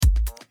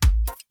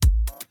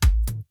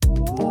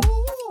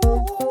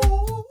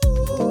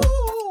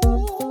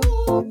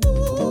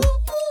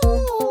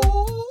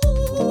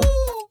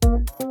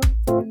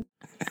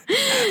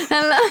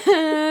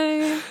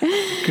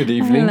Good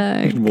evening.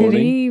 Hello. Good morning. Good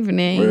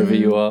evening. Wherever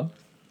you are.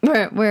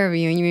 Wherever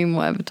you mean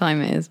whatever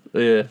time it is.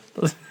 Yeah.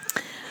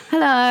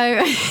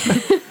 Hello.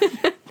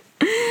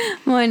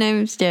 My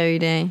name's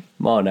Jodie.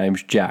 My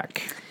name's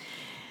Jack.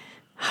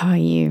 How are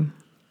you?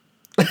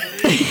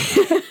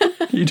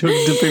 You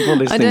talking to people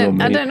listening on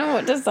me? I don't know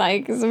what to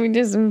say because we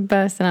just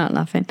bursting out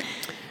laughing. Can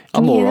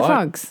I'm you hear all the right.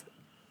 frogs?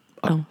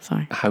 Oh,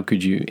 sorry. How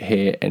could you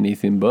hear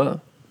anything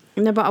but?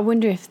 No, but I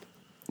wonder if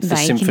It's the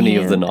they symphony can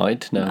of hear, the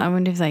night. No. I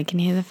wonder if they can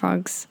hear the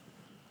frogs.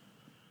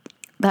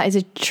 That is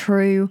a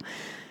true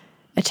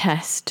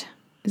attest.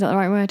 Is that the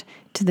right word?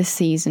 To the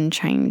season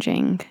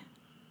changing.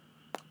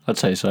 I'd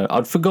say so.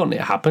 I'd forgotten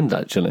it happened,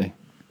 actually.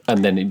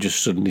 And then it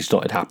just suddenly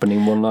started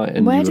happening one night.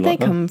 And Where you did were they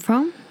like, come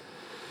from?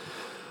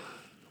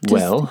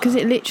 Well, Because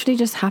it literally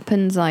just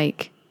happens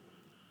like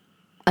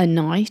a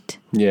night.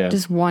 yeah.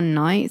 Just one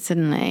night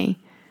suddenly.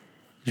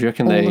 Do you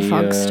reckon All they the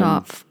frogs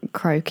start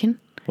croaking.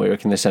 What, you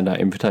reckon they send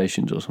out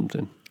invitations or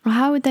something? Well,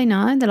 how would they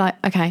know? They're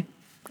like, okay,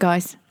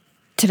 guys,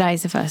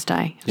 today's the first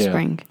day of Yeah.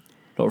 spring.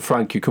 Like,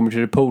 Frank, you coming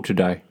to the pool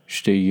today?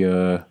 It's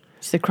the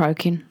It's the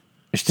croaking.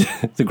 it's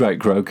the great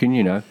croaking,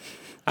 you know,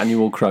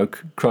 annual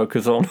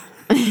croakathon.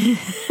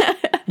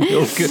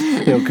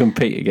 They'll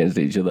compete against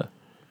each other.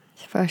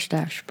 It's the first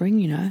day of spring,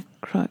 you know.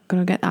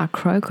 Gonna get our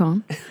croak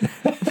on.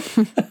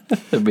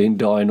 They've been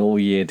dying all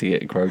year to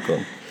get a croak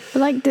on. But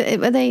like,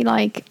 were they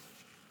like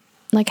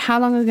how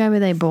long ago were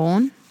they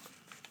born?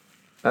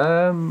 I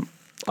And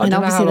don't know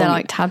obviously how they're long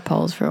like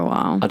tadpoles for a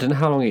while. I don't know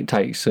how long it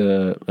takes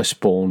a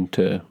spawn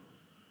to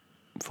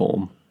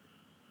form.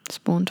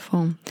 Spawn to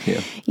form.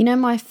 Yeah. You know,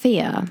 my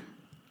fear,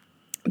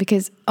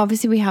 because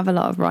obviously we have a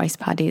lot of rice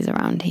paddies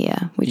around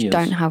here, which Yes.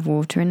 don't have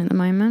water in at the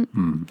moment.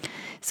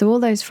 So all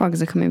those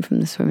frogs are coming from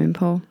the swimming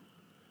pool,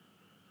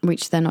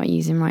 which they're not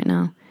using right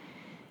now.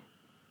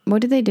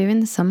 What do they do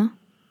in the summer?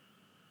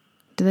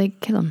 Do they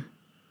kill them?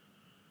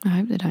 I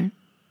hope they don't.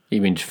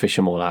 You mean just fish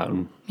them all out?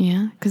 And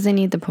Yeah, because they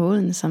need the pool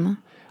in the summer.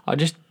 I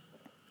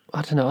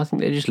don't know. I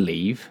think they just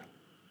leave.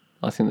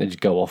 I think they just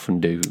go off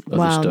and do other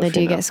Well, stuff. they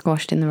do you know? get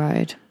squashed in the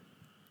road.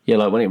 Yeah,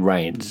 like when it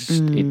rains,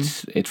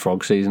 it's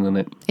frog season, isn't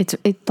it? It's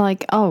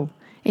like, oh,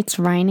 it's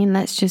raining.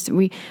 Let's just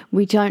we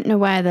don't know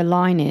where the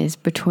line is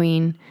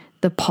between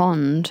the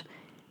pond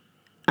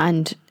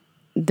and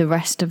the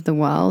rest of the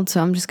world.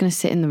 So I'm just going to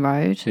sit in the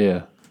road.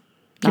 Yeah.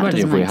 Can you That imagine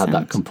if doesn't we make had that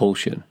sense.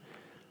 compulsion?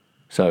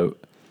 So,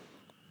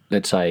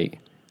 let's say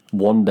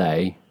one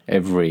day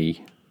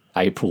every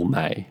April,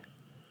 May,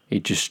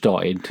 it just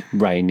started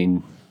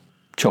raining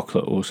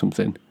chocolate or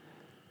something,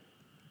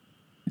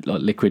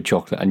 like liquid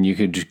chocolate, and you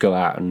could just go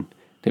out and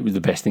it was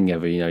the best thing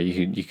ever. You know, you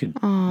could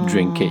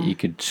drink it, you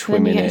could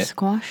swim Then in you get it.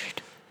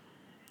 squashed.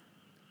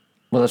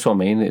 Well, that's what I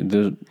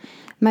mean.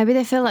 Maybe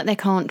they feel like they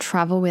can't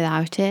travel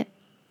without it.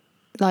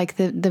 Like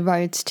the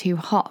road's too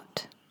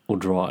hot. Or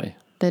dry.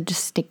 They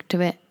just stick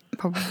to it,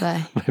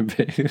 probably.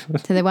 Maybe.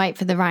 So they wait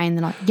for the rain.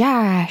 They're like,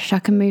 yes, I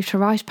can move to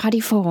Rice Paddy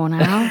 4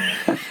 now.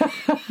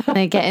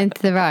 They get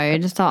into the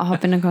road and start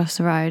hopping across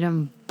the road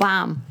and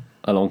bam.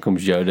 Along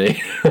comes Jodie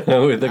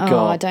with the Oh,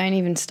 car. I don't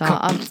even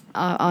start.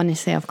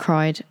 Honestly, I've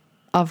cried.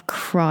 I've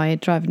cried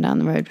driving down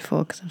the road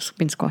before because I've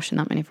been squashing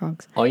that many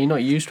frogs. Are you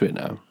not used to it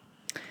now?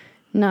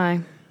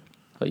 No,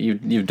 Like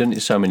you've done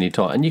it so many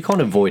times, and you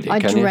can't avoid it. I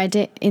can dread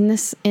it in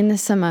the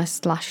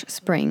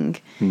summer/spring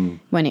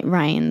when it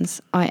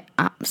rains. I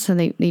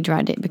absolutely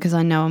dread it because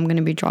I know I'm going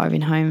to be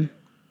driving home,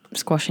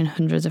 squashing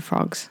hundreds of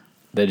frogs.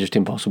 They're just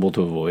impossible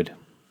to avoid.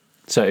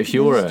 So if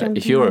you're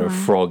a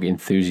frog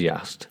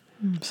enthusiast,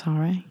 I'm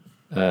sorry.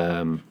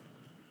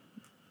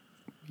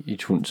 you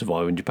just wouldn't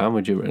survive in Japan,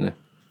 would you? Really?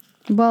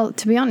 Well,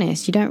 to be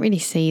honest, you don't really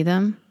see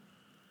them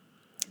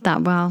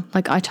that well.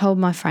 Like I told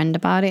my friend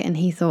about it, and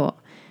he thought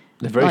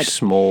They're very Like,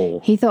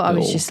 small. he thought I was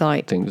little just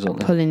like things, aren't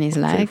they? pulling his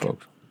Tree leg.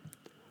 frogs.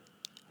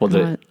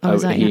 Well, I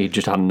was like, he no.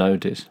 just hadn't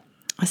noticed.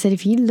 I said,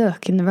 if you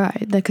look in the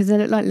road, because they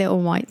look like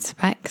little white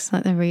specks,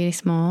 like they're really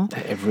small.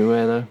 They're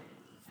everywhere though.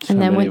 So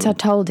And then many once of I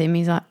told him,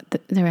 he's like,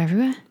 they're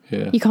everywhere.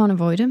 Yeah. You can't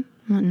avoid them.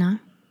 I'm like, no,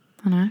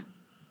 I know.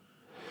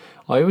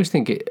 I always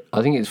think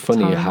it's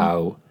funny horrible.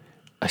 how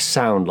a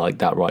sound like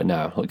that right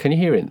now. Like, can you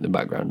hear it in the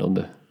background on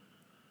the?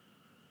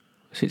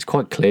 See, it's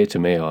quite clear to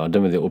me. I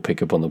don't know if it will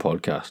pick up on the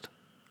podcast.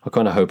 I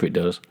kind of hope it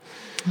does.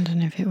 I don't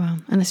know if it will.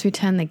 Unless we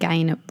turn the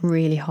gain up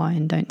really high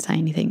and don't say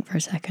anything for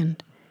a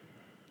second.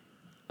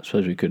 I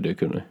suppose we could do,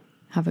 couldn't we?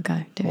 Have a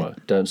go. Do Right,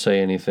 it. don't say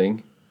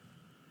anything.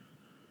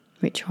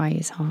 Which way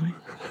is high?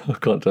 I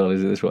can't tell.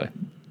 Is it this way?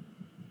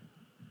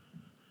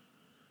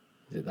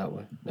 Is it that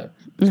way? No.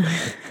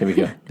 Here we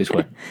go. This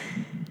way.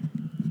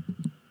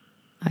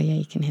 Oh, yeah,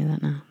 you can hear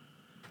that now.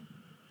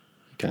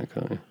 You can't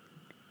you?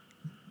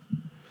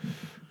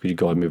 Could you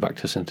guide me back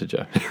to centre,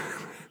 Joe?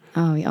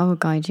 Oh, I will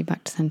guide you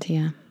back to centre,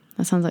 yeah.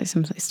 That sounds like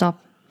some...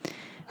 Stop.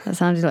 That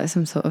sounded like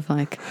some sort of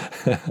like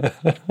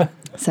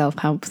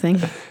self-help thing.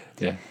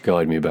 Yeah,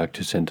 guide me back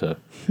to centre.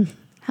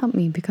 Help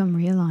me become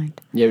realigned.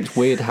 Yeah, it's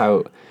weird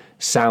how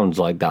sounds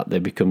like that, they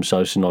become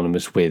so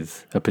synonymous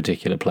with a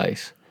particular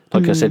place.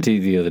 Like I said to you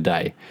the other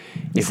day,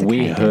 if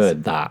we Cicadas.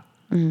 heard that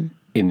in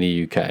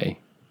the UK,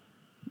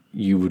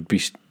 you would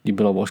be you'd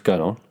be like, what's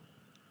going on?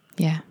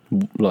 Yeah.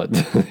 Like,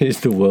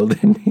 is the world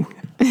ending?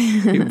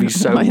 It would be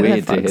so Like, there are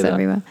weird to hear frogs that.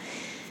 everywhere.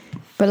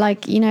 But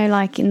like, you know,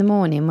 like in the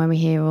morning when we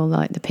hear all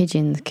like the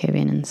pigeons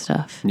cooing and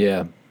stuff,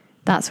 Yeah.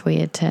 that's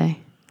weird too.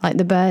 Like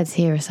the birds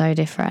here are so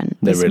different.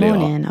 They this really are,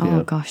 morning, oh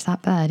yeah. gosh,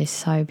 that bird is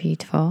so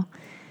beautiful.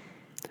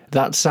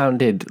 That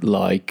sounded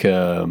like...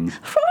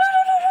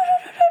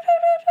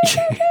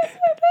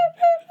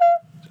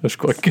 That's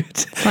quite good.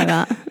 It's like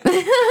that.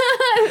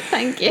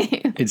 Thank you.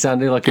 It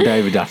sounded like a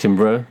David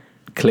Attenborough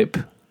clip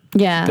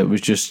Yeah. that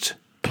was just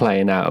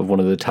playing out of one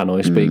of the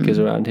tannoy speakers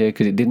around here,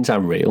 because it didn't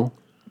sound real.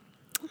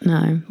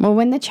 No. Well,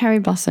 when the cherry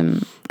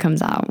blossom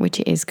comes out, which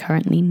it is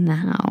currently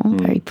now,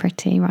 very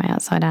pretty, right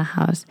outside our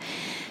house,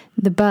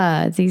 the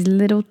birds, these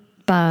little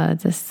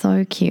birds, are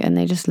so cute, and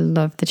they just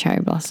love the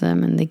cherry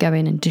blossom, and they go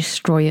in and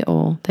destroy it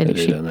all. They do,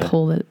 literally don't they?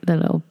 pull the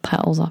little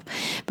petals off.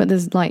 But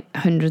there's like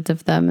hundreds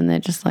of them, and they're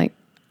just like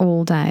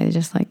all day, they're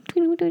just like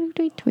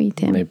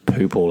tweeting. And they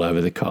poop all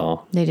over the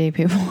car. They do,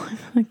 people. Oh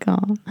my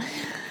God.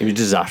 It was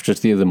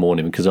disastrous the other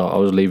morning because I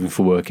was leaving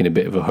for work in a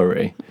bit of a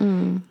hurry,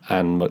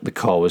 and like the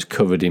car was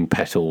covered in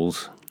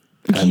petals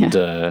and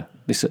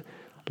this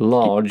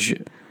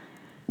large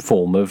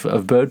form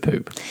of bird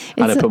poop.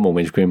 And I put my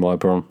windscreen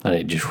wiper on, and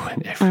it just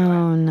went everywhere.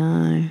 Oh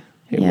no.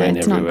 It went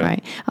it's everywhere.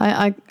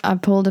 not great. I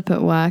pulled up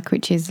at work,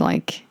 which is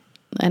like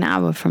an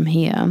hour from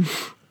here,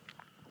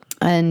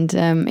 and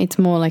it's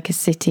more like a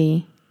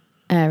city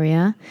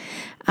area,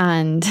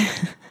 and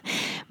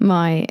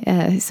my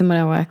someone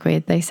I work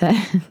with, they said,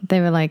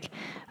 they were like,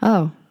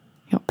 oh,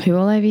 you got poo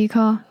all over your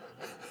car?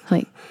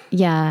 Like,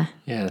 yeah.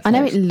 Yeah, I know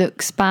thanks. it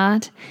looks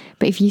bad,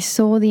 but if you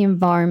saw the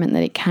environment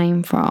that it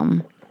came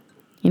from,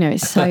 you know,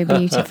 it's so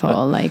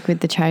beautiful, like with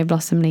the cherry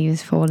blossom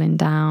leaves falling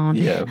down,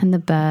 Yeah. and the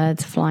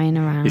birds flying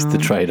around. It's the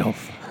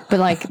trade-off. But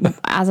like,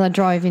 as I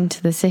drive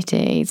into the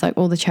city, it's like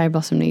all the cherry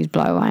blossom leaves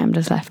blow away. I'm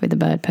just left with the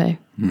bird poo.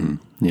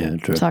 Yeah,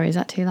 true. Sorry, is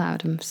that too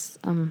loud?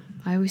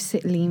 I always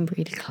sit lean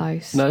really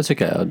close. No, it's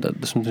okay.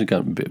 There's something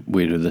going a bit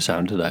weird with the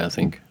sound today, I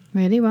think.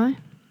 Really? Why?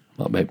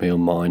 Might make me on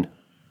mine.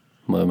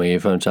 My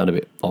earphones sound a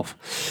bit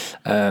off.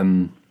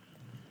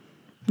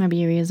 Maybe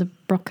your ears are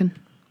broken.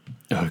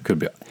 Oh, it could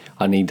be.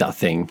 I need that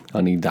thing.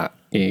 I need that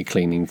ear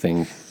cleaning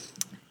thing.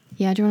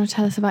 Yeah, do you want to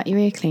tell us about your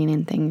ear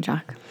cleaning thing,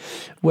 Jack?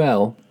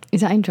 Well,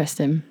 Is that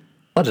interesting?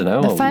 I don't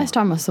know. The first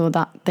time I saw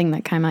that thing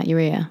that came out your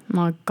ear,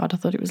 my God, I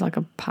thought it was like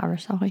a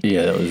parasite.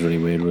 Yeah, that was really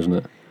weird, wasn't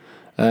it?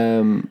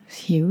 It's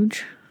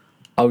huge.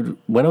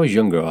 When I was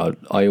younger,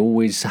 I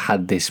always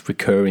had this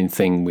recurring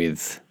thing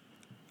with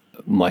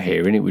my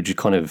hearing. It would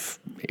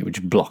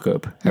just block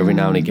up every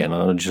now and again,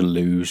 and I'd just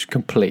lose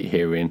complete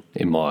hearing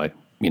in my,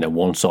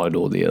 one side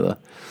or the other.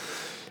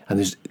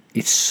 And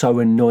it's so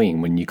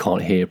annoying when you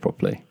can't hear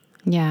properly.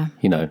 Yeah.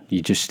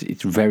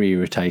 It's very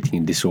irritating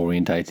and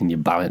disorientating. Your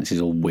balance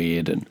is all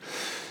weird.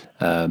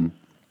 And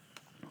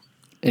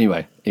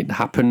anyway, it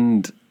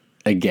happened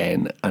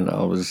again, and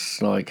I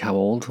was like, how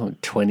old? Like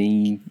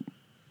 20,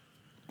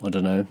 I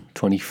don't know,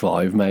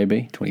 25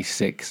 maybe,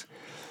 26.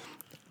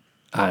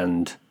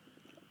 And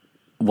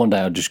one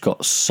day I just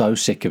got so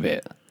sick of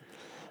it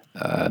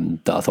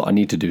that I thought I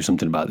need to do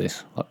something about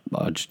this.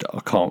 I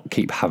can't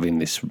keep having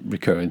this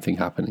recurring thing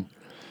happening.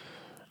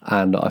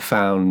 And I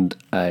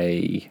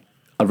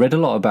read a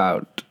lot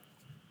about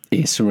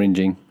ear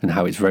syringing and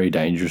how it's very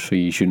dangerous for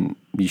you.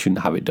 You shouldn't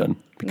have it done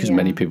because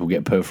many people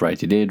get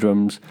perforated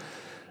eardrums,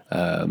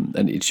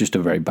 and it's just a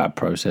very bad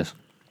process.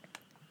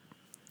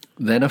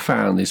 Then I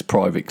found this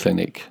private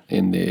clinic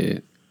in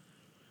the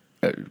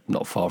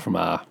not far from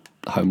our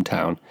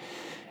hometown,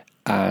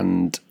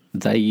 and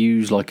they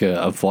use like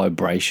a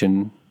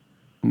vibration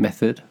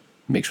method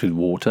mixed with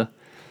water,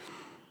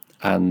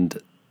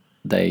 and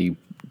they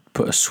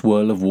put a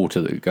swirl of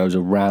water that goes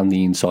around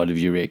the inside of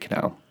your ear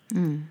canal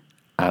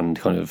and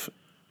kind of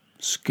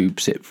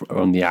scoops it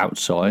on the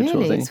outside. Really?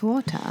 Sort of thing. It's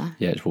water?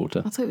 Yeah, it's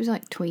water. I thought it was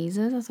like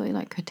tweezers. I thought you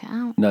like cut it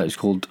out. No, it's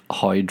called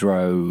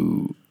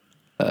hydro.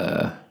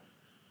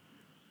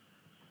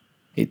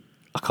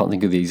 I can't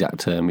think of the exact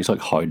term. It's like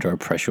hydro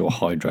pressure or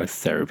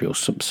hydrotherapy or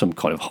some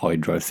kind of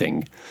hydro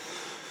thing.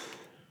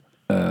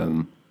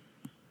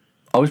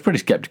 I was pretty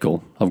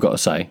skeptical, I've got to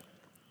say,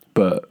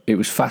 but it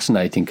was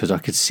fascinating because I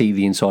could see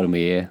the inside of my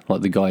ear.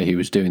 Like the guy who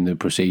was doing the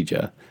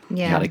procedure,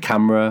 he had a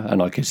camera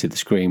and I could see the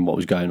screen, what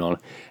was going on,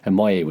 and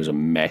my ear was a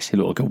mess. It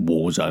looked like a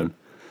war zone.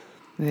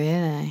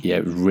 Really? Yeah,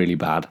 it was really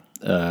bad.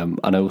 And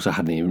I also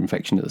had an ear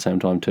infection at the same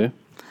time too.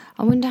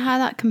 I wonder how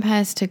that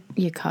compares to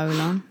your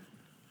colon.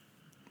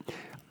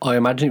 I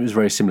imagine it was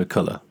very similar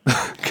colour.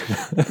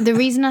 The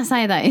reason I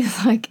say that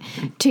is like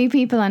 2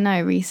 people I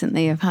know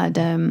recently have had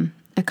a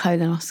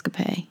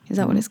colonoscopy. Is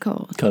that what it's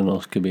called?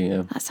 Colonoscopy,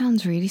 yeah. That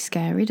sounds really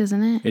scary,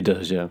 doesn't it? It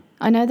does, yeah.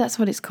 I know that's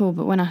what it's called,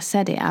 but when I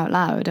said it out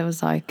loud, I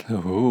was like,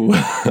 Ooh.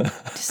 it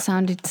just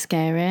sounded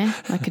scary.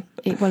 Like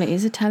it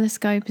is a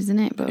telescope, isn't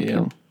it? But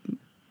Yeah.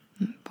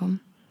 Bum.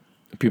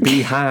 If you're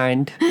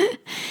behind.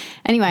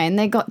 Anyway, and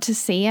they got to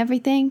see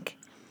everything.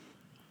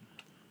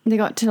 They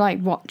got to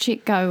like watch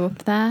it go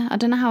up there. I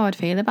don't know how I'd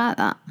feel about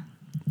that.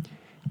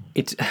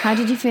 How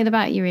did you feel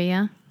about your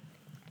ear?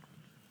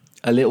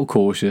 a little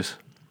cautious.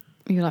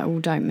 You're like, oh,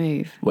 don't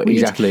move. Well, Were you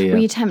exactly, yeah. Were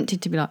you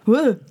tempted to be like,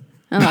 whoa,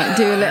 and like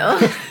do a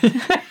little?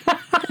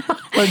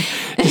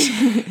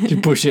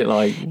 You push it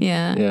like,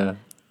 Yeah. yeah.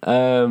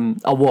 I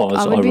was,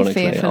 I would be ironically.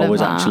 fearful I of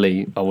was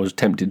that. I was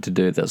tempted to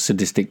do it. That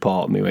sadistic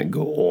part of me went,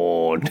 go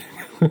on,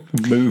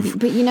 move.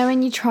 But you know,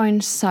 when you're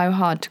trying so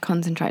hard to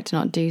concentrate to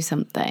not do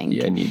something,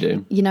 Yeah, and you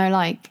do. you know,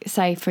 like,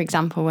 say, for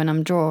example, when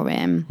I'm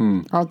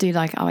drawing, I'll do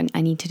like, oh,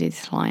 I need to do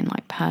this line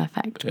like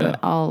perfect, Yeah.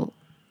 but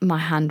my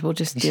hand will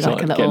just do It's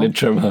like a getting a little,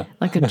 tremor.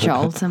 like a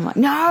jolt. I'm like,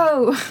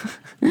 no!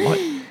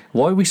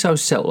 Why are we so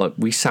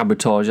we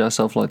sabotage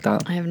ourselves like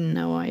that? I have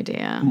no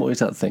idea. What is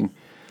that thing?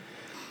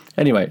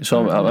 Anyway,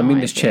 so I have I'm no in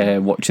this idea.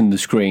 chair watching the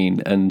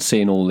screen and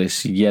seeing all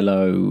this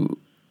yellow,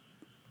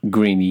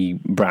 greeny,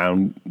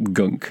 brown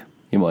gunk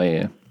in my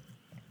ear.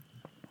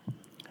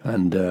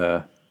 And,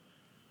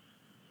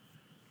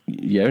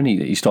 yeah, and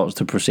he starts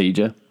the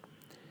procedure.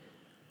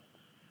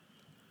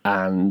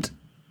 And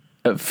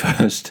at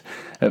first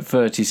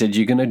he said,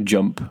 you're going to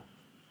jump.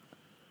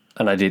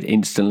 And I did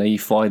instantly. He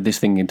fired this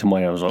thing into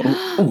my ear. I was like,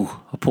 ooh,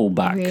 I pulled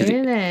back. 'Cause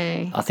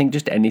Really? I think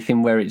just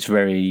anything where it's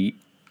very,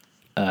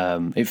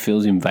 it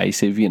feels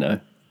invasive, you know,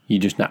 you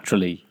just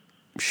naturally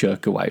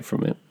shirk away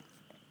from it.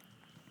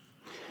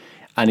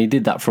 And he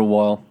did that for a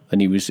while,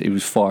 and he was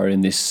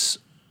firing this,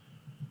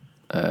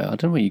 I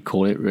don't know what you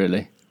call it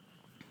really.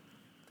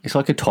 It's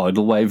like a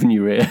tidal wave in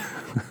your ear.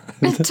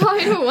 A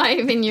tidal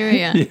wave in your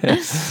ear.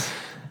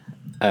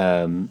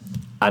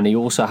 And he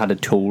also had a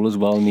tool as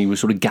well, and he was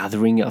sort of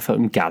gathering it. I felt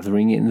him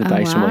gathering it in the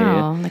base of my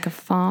ear. Like a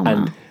farmer.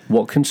 And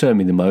what concerned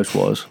me the most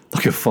was,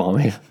 like a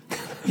farmer,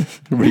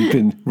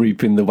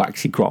 reaping the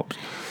waxy crops.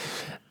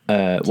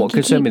 What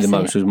concerned me the keeps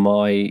most was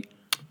my...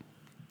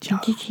 You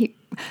keep...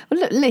 Well,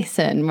 look,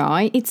 listen,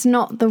 right? It's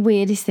not the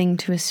weirdest thing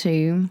to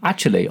assume.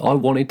 Actually, I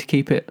wanted to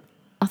keep it.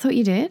 I thought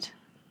you did.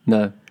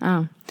 No.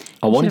 Oh.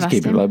 I wanted to Should've keep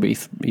asked it,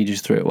 him. but he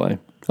just threw it away.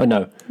 Oh,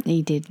 no.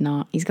 He did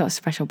not. He's got a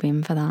special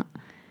bin for that.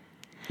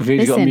 Have you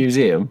got a Listen.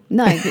 museum?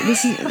 No, but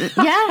this is...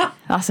 Yeah,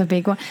 that's a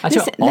big one. Actually,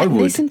 listen, I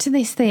would. Listen to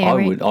this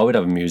theory. I would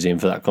have a museum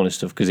for that kind of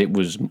stuff because it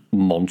was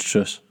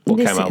monstrous what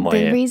came out of my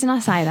the ear. reason I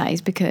say that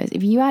is because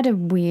if you had a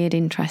weird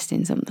interest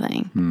in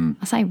something, Hmm.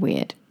 I say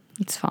weird,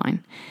 it's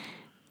fine.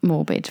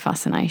 Morbid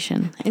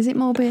fascination. Is it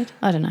morbid?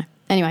 I don't know.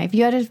 Anyway, if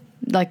you had a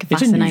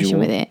fascination unusual.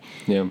 with it,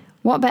 Yeah,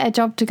 what better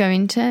job to go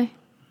into? I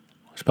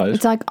suppose.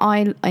 It's like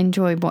I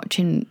enjoy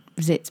watching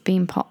zits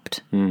being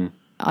popped.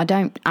 I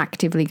don't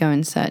actively go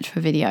and search for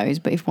videos,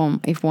 but if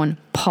one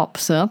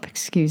pops up,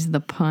 excuse the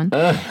pun,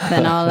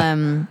 then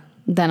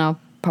I'll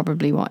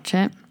probably watch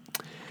it.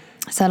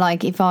 So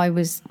like if I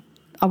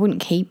wouldn't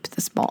keep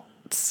the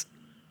spots,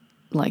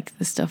 like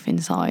the stuff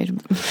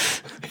inside.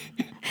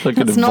 Like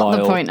in That's a not the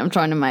vial. point I'm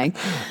trying to make.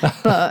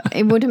 But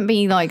it wouldn't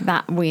be like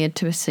that weird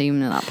to assume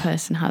that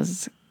person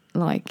has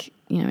like,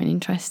 you know, an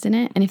interest in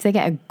it. And if they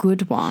get a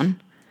good one,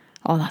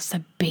 oh, that's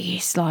the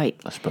biggest like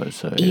I suppose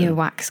so. Yeah.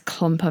 earwax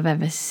clump I've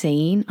ever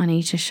seen. I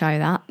need to show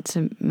that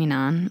to my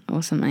nan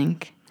or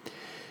something.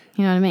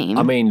 You know what I mean?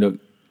 I mean, look,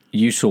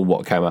 you saw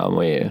what came out of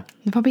my ear.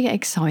 They probably get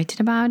excited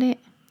about it.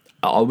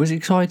 I was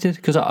excited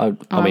because I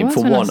mean, was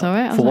for when one, I saw it.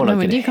 I was for like, one, no,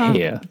 I you could can't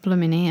hear.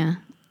 blooming ear.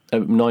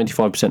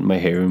 95% of my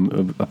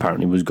hearing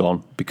apparently was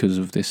gone because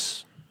of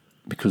this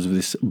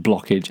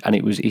blockage, and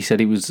he said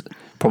it was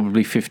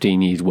probably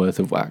 15 years worth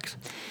of wax.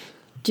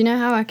 Do you know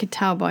how I could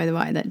tell, by the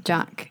way, that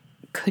Jack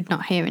could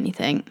not hear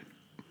anything?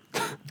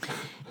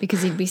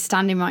 Because he'd be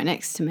standing right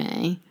next to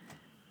me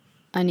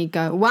and he'd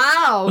go,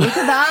 wow, look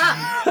at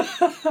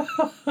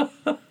that.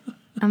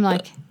 I'm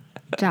like,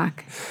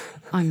 Jack,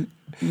 I'm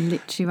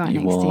literally right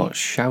You next to are you.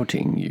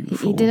 shouting, you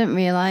fool. He didn't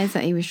realise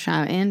that he was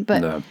shouting, but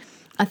No.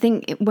 I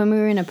think when we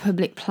were in a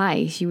public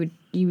place, you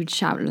would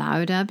shout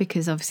louder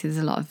because obviously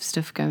there's a lot of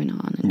stuff going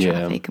on and Yeah.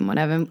 traffic and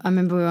whatever. I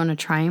remember we were on a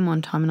train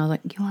one time and I was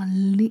like, you are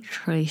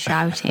literally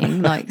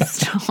shouting, like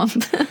stop.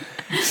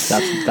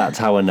 That's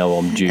how I know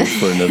I'm due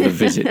for another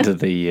visit to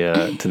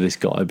to this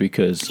guy,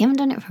 because You haven't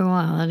done it for a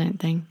while, I don't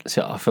think.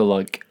 so I feel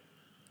like,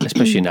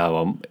 especially now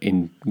I'm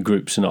in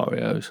group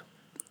scenarios,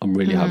 I'm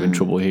really having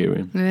trouble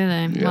hearing.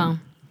 Really? Yeah. Well,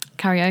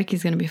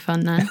 karaoke's going to be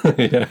fun now.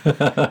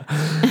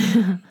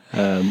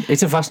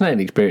 It's a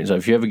fascinating experience though.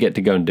 If you ever get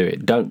to go and do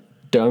it,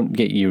 don't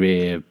get your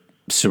ear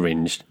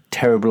syringed.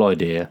 Terrible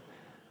idea.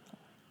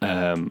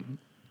 And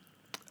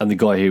the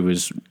guy who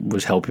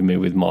was helping me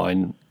with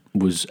mine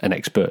was an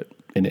expert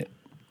in it,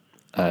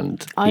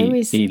 and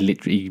he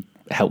literally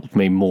helped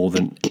me more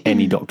than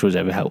any doctor has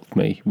ever helped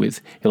me with.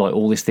 Like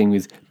all this thing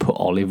with put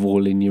olive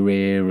oil in your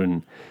ear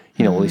and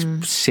all this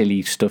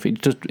silly stuff.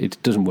 It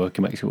doesn't work.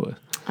 It makes it worse.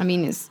 I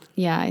mean,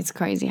 it's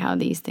crazy how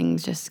these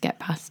things just get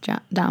passed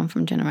down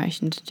from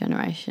generation to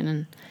generation.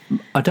 And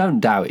I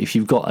don't doubt if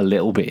you've got a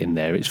little bit in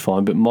there, it's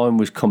fine. But mine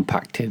was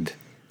compacted.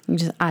 you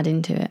just add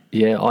into it.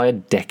 Yeah, I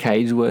had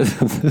decades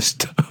worth of the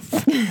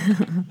stuff.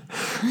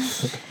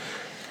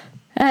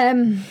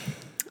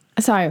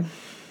 So,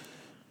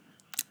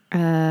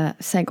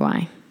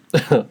 segue.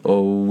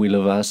 Oh, we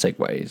love our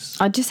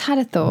segues. I just had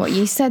a thought.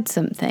 You said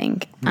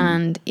something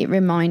and it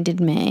reminded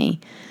me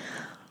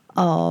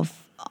of,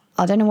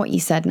 I don't know what you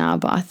said now,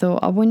 but I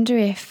thought, I wonder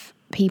if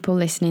people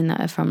listening that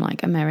are from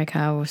like America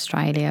or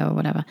Australia or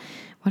whatever,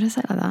 why did I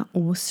say it like that?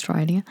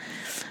 Australia.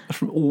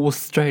 From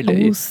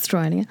Australia.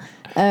 Australia.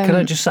 Can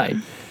I just say,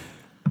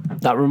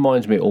 that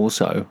reminds me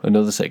also,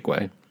 another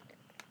segue,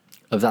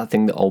 of that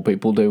thing that old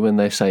people do when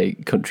they say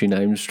country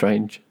names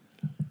strange.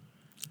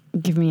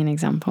 Give me an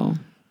example.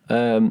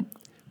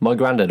 My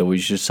granddad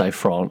always used to say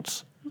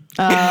France.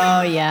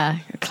 Oh, yeah.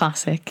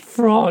 Classic.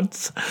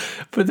 France.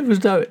 But there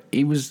was no,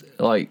 he was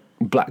like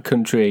black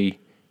country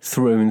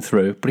through and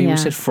through, but he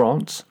always said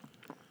France.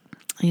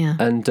 Yeah.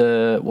 And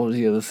what was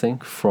the other thing?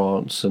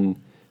 France, and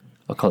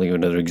I can't think of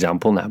another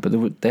example now, but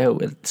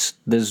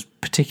there's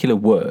particular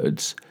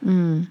words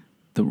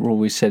that were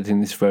always said in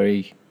this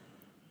very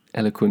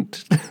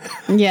eloquent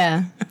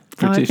Yeah. I've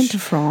been British to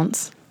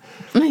France.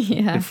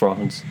 Yeah. in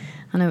France.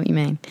 I know what you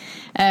mean.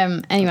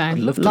 Anyway,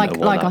 love to know what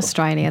like that was.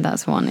 Australia,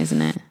 that's one,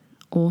 isn't it?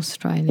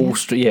 Australia.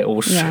 Austria.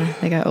 Yeah,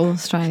 they go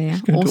Australia.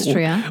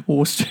 Austria.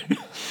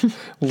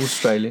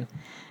 Australia.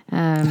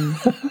 Um,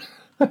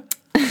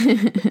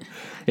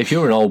 If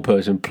you're an old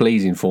person,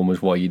 please inform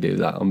us why you do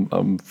that.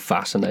 I'm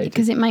fascinated.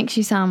 because it makes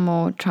you sound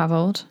more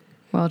travelled,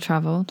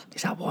 well-travelled.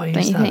 Is that why?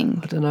 Don't you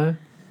think? I don't know.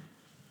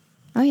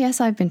 Oh, yes,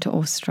 I've been to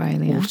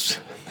Australia.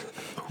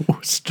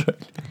 Australia.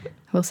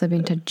 I've also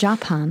been to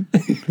Japan.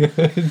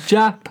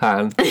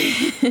 Japan.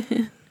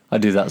 I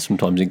do that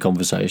sometimes in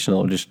conversation.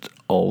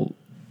 I'll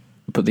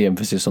put the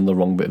emphasis on the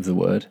wrong bit of the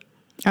word.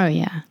 Oh,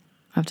 yeah.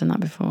 I've done that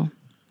before.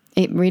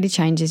 It really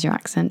changes your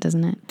accent,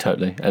 doesn't it?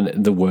 Totally. And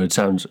the word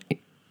sounds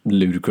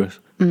ludicrous.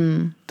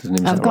 Doesn't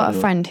even I've sound got right, a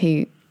friend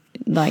who,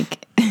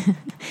 like,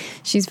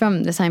 she's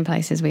from the same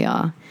place as we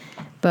are,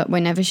 but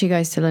whenever she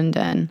goes to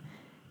London,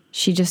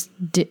 she just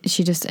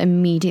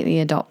immediately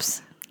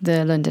adopts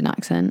the London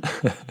accent,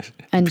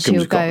 and Becomes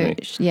she'll go,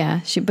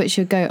 Cockney. but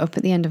she'll go up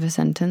at the end of a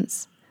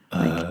sentence.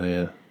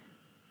 yeah.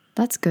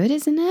 That's good,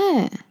 isn't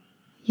it?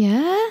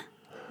 Yeah,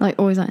 like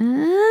always like.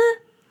 I'm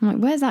like,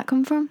 where's that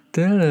come from? It's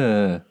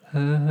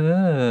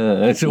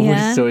Yeah,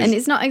 always, and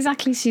it's not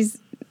exactly she's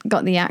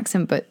got the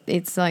accent, but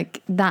it's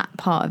like that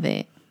part of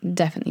it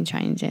definitely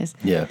changes.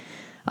 yeah.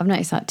 I've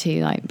noticed that too,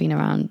 like being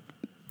around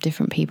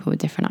different people with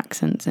different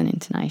accents and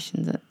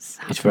intonations.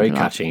 It's very happened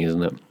a lot. catching,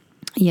 isn't it?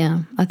 Yeah,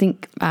 I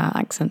think our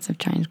accents have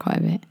changed quite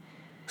a bit.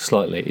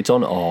 Slightly. It's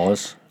on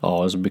R's.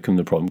 R's have become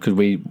the problem because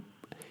we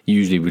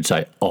usually would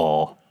say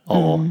R.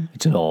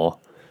 It's an R.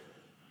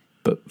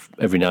 But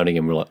every now and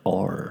again we're like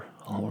R.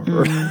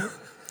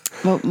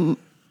 Well,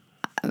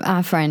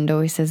 our friend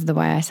always says the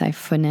way I say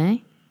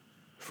funny.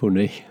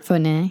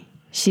 Funny.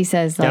 She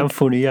says Yeah, I'm like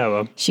funny,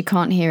 yeah. she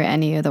can't hear it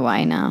any other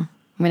way now.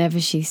 Whenever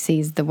she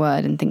sees the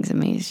word and thinks of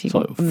me, she It's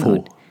like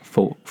funny.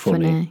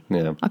 Funny.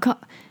 Yeah. I can't.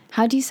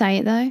 How do you say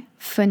it though?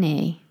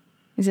 Funny.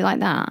 Is it like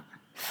that?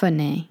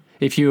 Funny.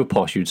 If you were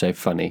posh, you'd say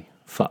funny.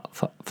 Funny.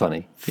 Yeah.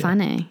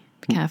 Funny.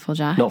 Be careful,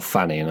 Jack. Not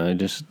funny,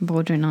 just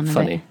Bordering on a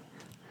funny.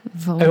 bit.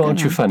 Vulgar Oh, aren't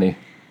you now. funny?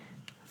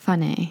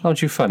 Funny.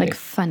 Aren't you funny? Like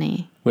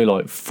funny. We're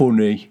like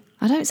funny.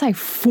 I don't say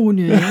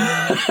funny.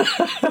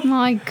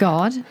 My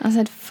God. I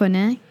said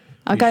funny.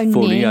 I go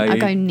funny, knee. are I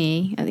you? go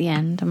knee at the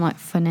end. I'm like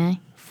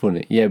funny.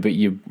 Funny. Yeah, but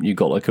you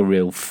got like a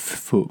real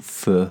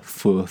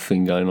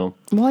thing going on.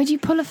 Why do you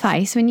pull a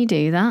face when you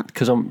do that?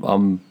 Because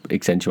I'm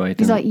accentuating.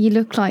 He's it. like, you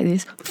look like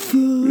this.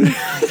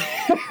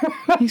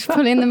 He's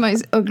pulling the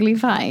most ugly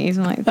face.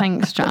 I'm like,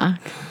 thanks, Jack.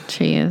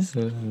 Cheers.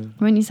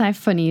 When you say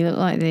funny, you look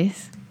like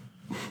this.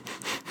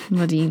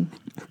 Bloody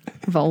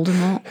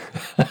Voldemort.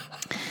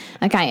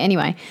 Okay,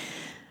 anyway.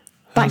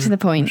 Back to the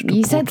point.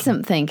 You said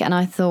something, and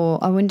I thought,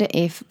 I wonder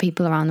if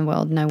people around the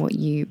world know what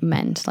you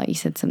meant. Like you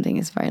said something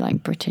is very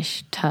like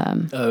British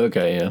term. Oh,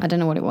 okay, yeah. I don't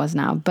know what it was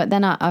now, but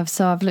then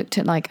I've looked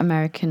at like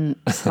American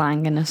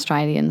slang and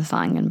Australian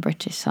slang and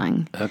British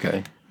slang.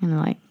 Okay. And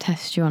like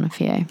test you on a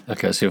few.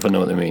 Okay, see if I know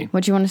what they mean.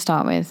 What do you want to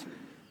start with?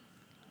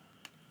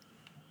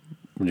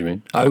 What do you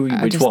mean? Oh,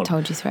 I which just one?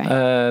 told you three.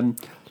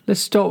 Let's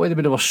start with a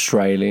bit of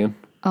Australian.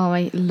 Oh,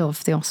 I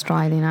love the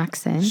Australian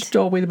accent.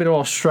 Start with a bit of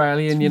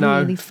Australian, you know.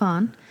 Really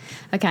fun.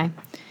 Okay.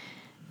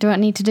 Do I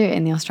need to do it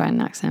in the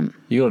Australian accent?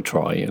 You got to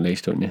try at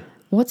least, don't you?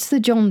 What's the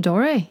John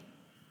Dory?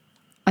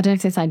 I don't know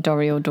if they say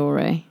Dory or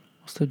Dory.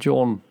 What's the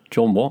John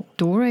what?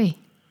 Dory.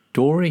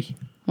 Dory?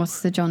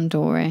 What's the John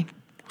Dory?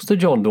 What's the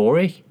John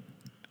Dory?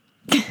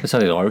 That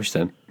sounded Irish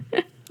then.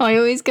 I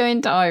always go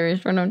into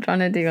Irish when I'm trying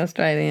to do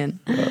Australian.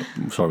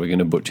 I'm sorry, we're going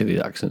to butcher these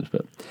accents,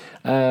 but...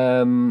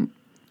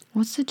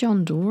 What's the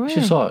John Dory? It's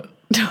just like...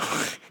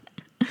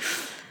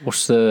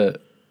 What's the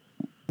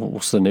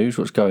news?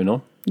 What's going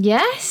on?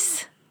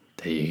 Yes.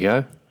 There you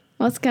go.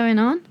 What's going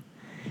on?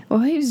 Well,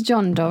 who's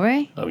John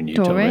Dory? Oh, and you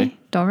tell me.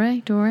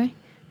 Dory. I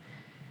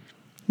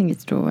think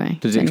it's Dory.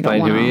 Does it It's only got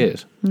explain one who he arm.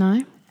 is?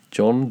 No.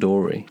 John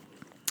Dory.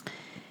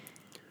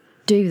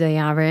 Do the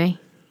Harry.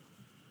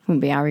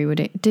 Wouldn't be Harry, would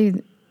it?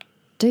 Do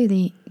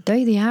the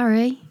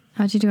Harry.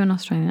 How do you do an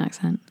Australian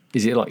accent?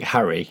 Is it like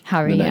Harry?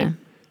 Harry, the yeah. name?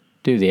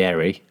 Do the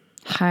Harry.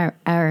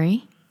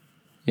 Harry.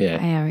 Yeah.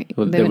 Harry.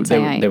 Well, They wouldn't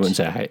say they wouldn't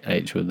say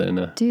H, would they?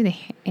 No. Do the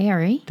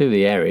Harry. Do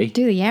the Harry.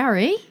 Do the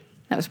Harry.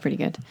 That was pretty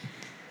good.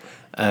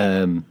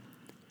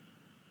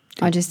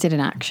 I just did an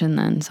action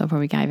then, so I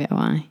probably gave it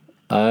away.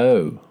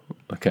 Oh,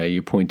 okay.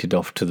 You pointed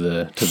off to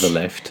the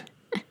left.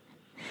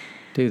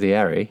 Do the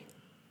Harry.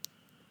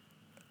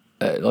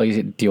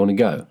 Do you want to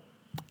go?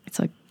 It's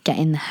like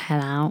getting the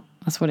hell out.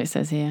 That's what it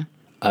says here.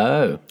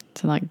 Oh,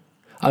 So like,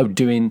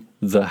 doing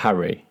the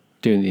Harry,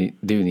 doing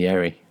the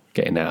Harry,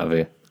 getting out of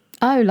here.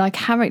 oh, like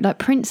Harry, like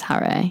Prince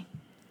Harry.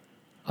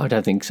 I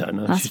don't think so.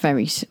 No, That's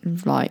very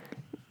like.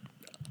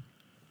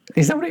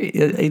 is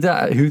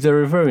that who they're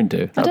referring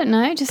to? I don't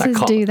know. It just says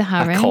do the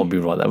Harry. That can't be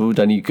right. That would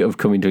only have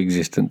come into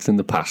existence in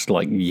the past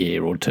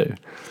year or two.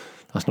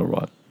 That's not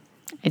right.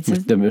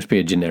 There must be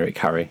a generic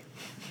Harry.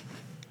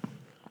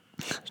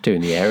 It's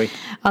doing the Harry.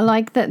 I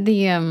like that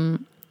the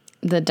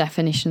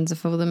definitions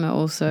for them are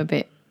also a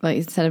bit like,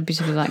 instead of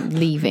basically like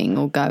leaving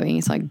or going,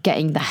 it's like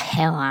getting the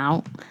hell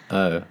out.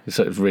 Oh,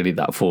 so it's really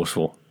that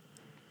forceful.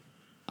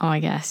 Oh, I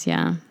guess,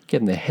 yeah.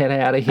 Getting the hell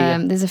out of here.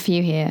 There's a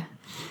few here.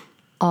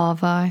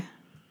 Arvo.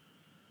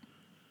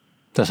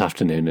 That's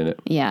afternoon, isn't it?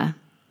 Yeah.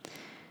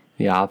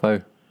 The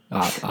Arvo.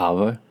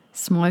 Arvo.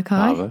 Smoko.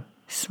 Arvo.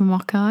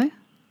 Smoko.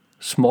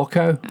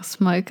 Smoko.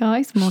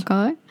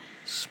 Smoko.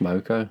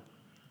 Smoko.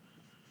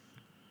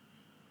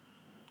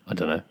 I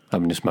don't know.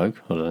 Having a smoke?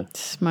 I don't know.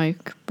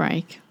 Smoke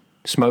break.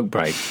 Smoke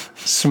break.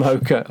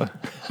 Smoker.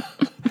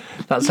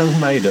 That sounds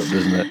made up,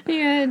 doesn't it?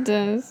 Yeah, it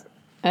does.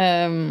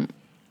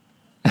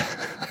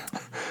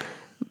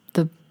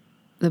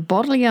 The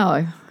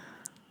Botlio.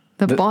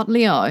 The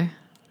Botlio.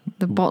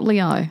 The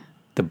Botlio.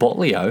 The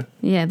Botlio?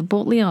 Yeah, the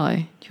Botlio.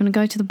 Do you want to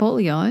go to the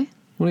Botlio?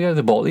 Want to go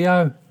to the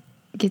Botlio?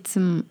 Get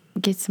some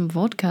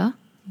vodka.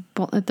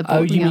 At the Botlio.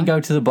 Oh, you mean go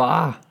to the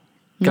bar?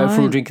 Go No.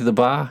 for a drink at the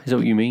bar? Is that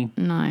what you mean?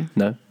 No.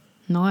 No?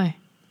 No.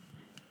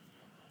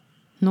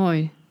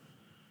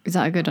 Is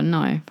that a good or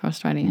no for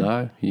Australian?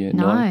 No? Yeah,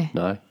 No.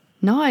 no.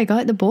 No, go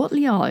at the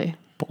Botlio.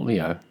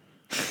 Botlio.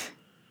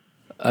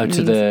 Oh, It to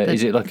means the...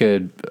 Is it like a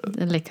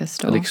The liquor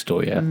store. liquor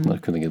store? Yeah, I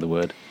couldn't think of the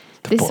word.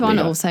 The This one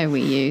Botlio. also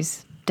we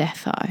use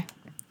Defo.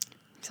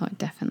 It's like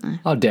definitely.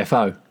 Oh,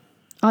 Defo.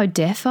 Oh,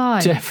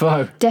 Defo.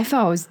 Defo.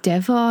 Defo was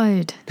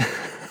devoed.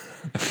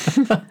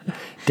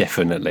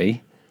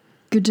 Definitely.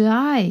 Good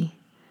day.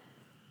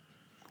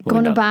 Why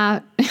Gone not?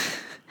 about.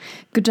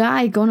 Good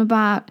day. Gone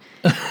about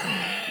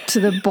to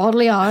the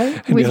Botlio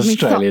And the with me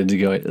Australians are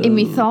going... in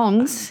me "Ugh."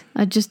 thongs.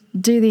 I just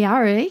do the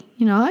Harry,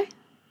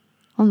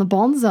 on the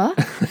bonza.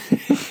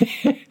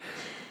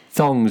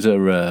 Thongs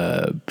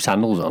are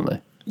sandals, aren't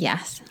they?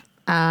 Yes.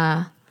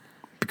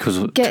 Because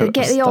Get the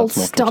that's old not what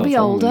stubby a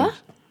thong holder.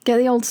 is. Get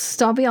the old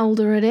stubby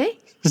holder ready.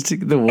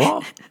 The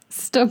what?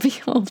 Stubby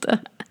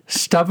holder.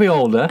 Stubby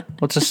holder?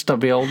 What's a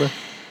stubby holder?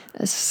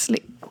 A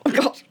sleeve. Oh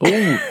God.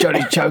 Oh,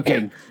 Johnny's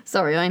choking.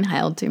 Sorry, I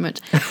inhaled too much.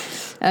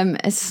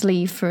 A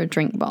sleeve for a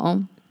drink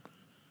bottle.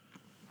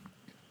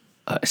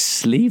 A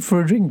sleeve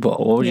for a drink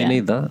bottle? Why would you Yeah.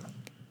 need that?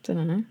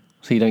 Don't know.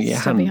 So you don't get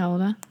Stubby hand...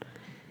 holder.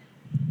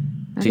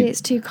 Maybe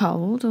it's too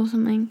cold or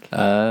something.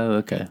 Oh,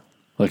 okay.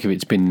 Like if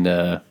it's been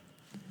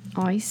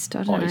Iced.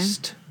 I don't know.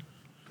 iced.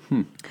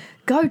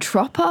 Go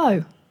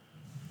Troppo.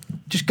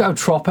 Just go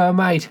Troppo,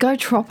 mate. Go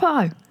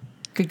Troppo.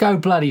 Go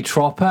bloody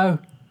Troppo.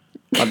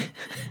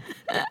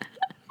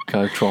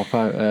 Go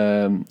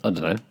Troppo. I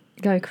don't know.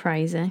 Go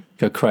crazy.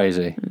 Go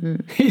crazy.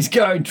 He's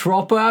going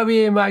Troppo over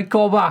here, mate.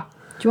 Cobber.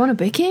 Do you want a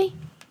bicky?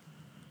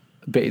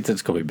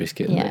 That's got to be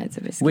biscuit. Isn't Yeah, it? it's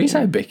a biscuit. We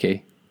say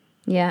Bicky.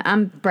 Yeah,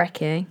 and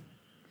brekkie.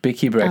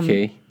 Bicky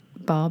Brecky.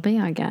 Barbie,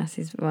 I guess,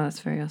 that's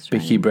very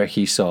Australian. Bicky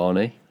Brecky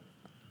Sarnie.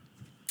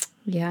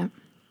 Yeah.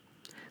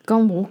 Go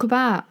on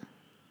walkabout.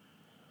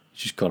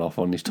 He's just gone off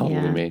on his tongue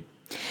Yeah. with me.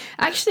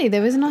 Actually,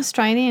 there was an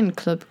Australian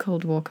club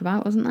called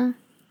Walkabout, wasn't there?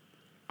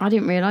 I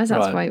didn't realise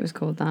that's Right. why it was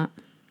called that.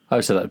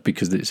 Oh, so that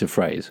because it's a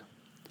phrase.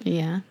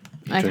 Yeah.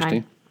 Interesting.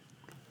 Okay.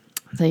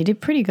 So you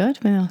did pretty good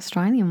with the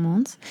Australian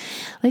ones.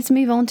 Let's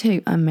move on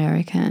to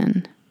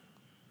American.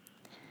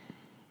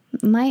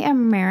 My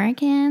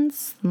American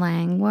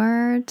slang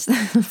words.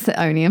 That's the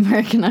only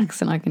American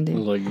accent I can do.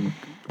 Like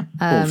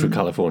Ultra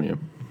California.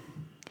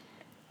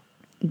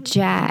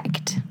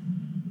 Jacked.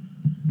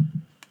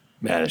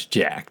 Man, it's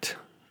jacked.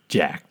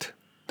 Jacked.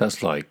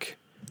 That's like...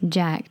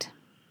 Jacked.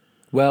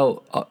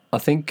 Well, I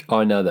think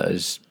I know that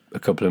as a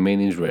couple of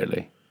meanings,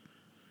 really.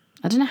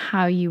 I don't know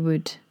how you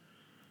would.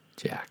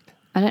 Jacked.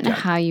 I don't know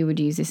Jacked. how you would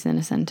use this in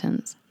a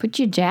sentence. Put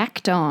your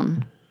jacked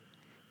on.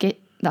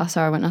 Oh,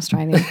 sorry, I went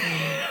Australian.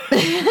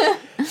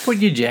 Put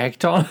your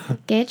jacked on.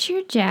 Get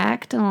your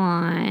jacked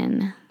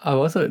on.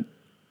 Oh, I thought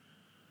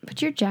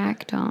Put your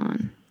jacked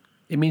on.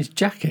 it means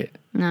jacket.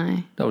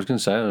 No. I was going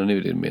to say, I knew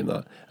it didn't mean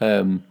that.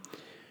 Oh,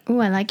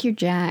 I like your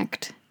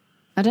jacked.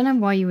 I don't know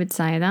why you would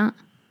say that.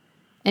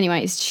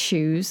 Anyway, it's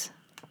shoes.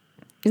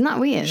 Isn't that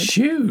weird?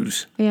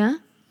 Shoes. Yeah.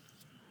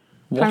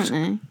 What?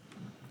 Apparently.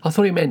 I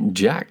thought it meant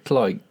jacked,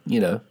 like,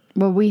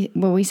 Well,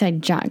 we say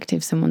jacked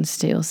if someone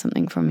steals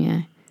something from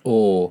you.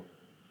 or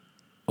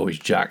he's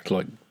jacked,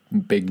 like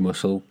big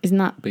muscle, Isn't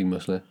that? big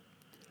muscler.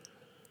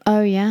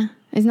 Oh yeah.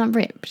 Isn't that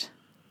ripped?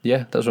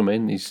 Yeah, that's what I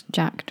mean. He's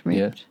Jacked,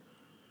 Yeah. ripped.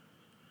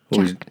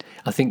 always, Jacked.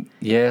 I think,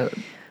 yeah,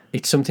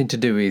 it's something to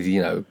do with,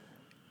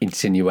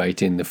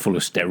 insinuating they're full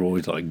of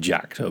steroids, like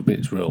jacked up.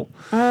 It's real,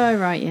 Oh,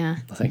 right, yeah.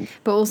 I think.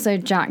 But also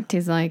jacked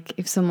is like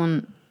if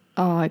someone,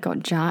 oh, I got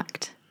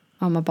jacked.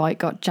 Oh, my bike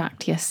got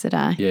jacked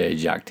yesterday. Yeah, he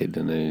jacked it,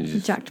 and then he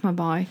just... Jacked my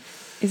bike.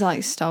 It's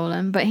like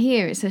stolen. But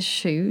here it says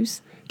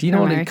shoes. Do you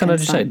know what? Can I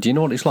just say? American Do you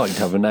know what it's like to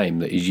have a name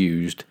that is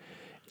used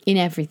in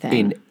everything.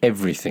 in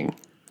everything?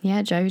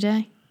 Yeah,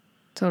 Jodie.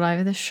 It's all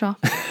over the shop.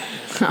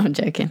 No, I'm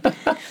joking.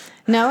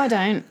 No, I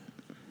don't.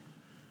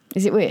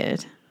 Is it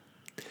weird?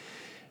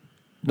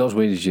 Not as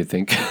weird as you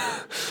think,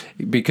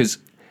 because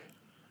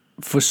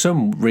for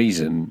some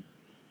reason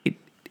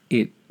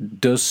it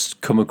does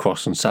come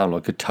across and sound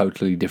like a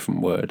totally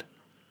different word,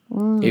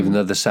 even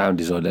though the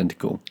sound is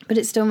identical. But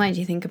it still made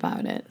you think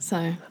about it,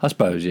 so... I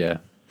suppose, yeah.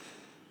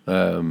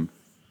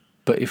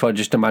 But if I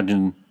just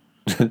imagine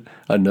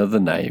another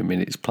name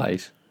in its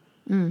place,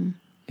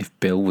 if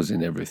Bill was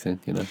in everything,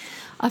 you know.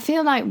 I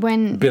feel like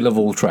when Bill of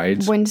all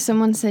trades. when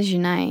someone says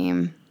your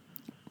name,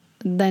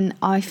 then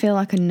I feel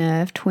like a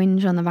nerve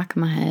twinge on the back of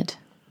my head.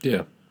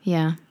 Yeah.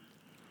 Yeah.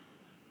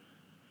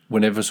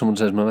 Whenever someone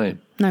says my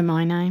name. No,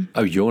 my name.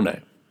 Oh, your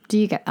name. Do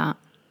you get that?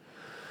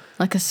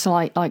 Like a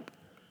slight, like,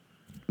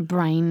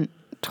 brain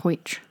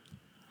twitch.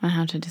 I don't know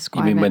how to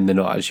describe You mean it. when they're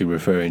not actually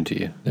referring to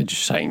you? They're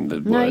just saying the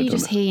No, word. you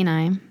just hear your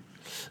name.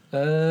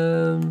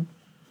 I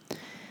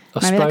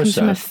Maybe that comes suppose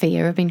from a so.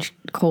 fear of being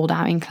called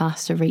out in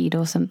class to read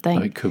or something.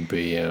 Oh, it could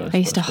be, yeah. I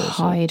used to suppose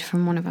so. hide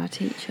from one of our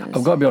teachers.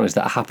 I've got to be honest,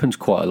 that happens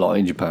quite a lot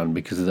in Japan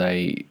because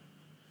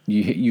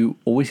you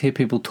always hear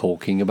people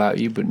talking about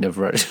you, but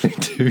never actually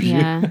do you.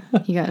 Yeah,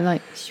 you go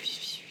like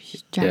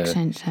Jack Yeah,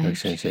 Sensei, Jack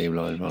Sensei,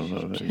 blah, blah, blah,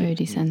 blah.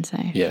 Jodie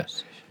Sensei. Yeah.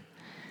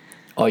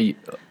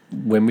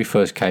 When we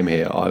first came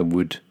here, I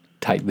would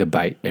take the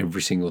bait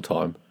every single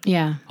time.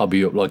 Yeah. I'll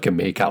be up like a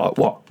meerkat,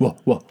 like,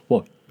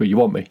 what? You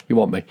want me?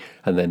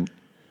 And then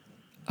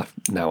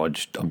now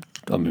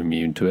I'm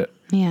immune to it.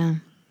 Yeah.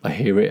 I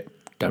hear it,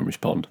 don't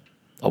respond.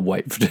 I'll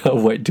wait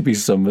to be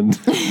summoned.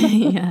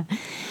 Yeah.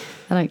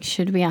 Like,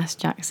 should we ask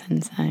Jack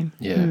Sensei?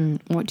 Yeah.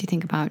 What do you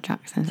think about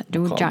Jack Sensei?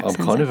 I'm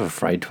kind of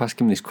afraid to ask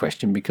him this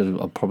question because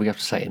I'll probably have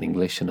to say it in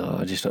English, and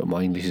I just don't.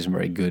 My English isn't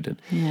very good, and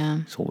Yeah.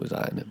 it's always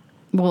that, isn't it?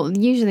 Well,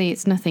 usually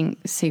it's nothing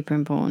super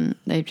important.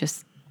 They're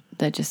just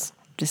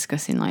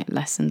discussing like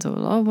lessons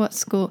or what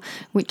school,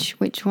 which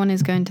one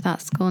is going to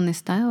that school on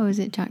this day, or is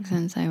it Jack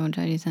Sensei or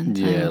Jodie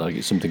Sensei? Yeah, like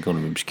it's something kind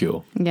of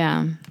obscure.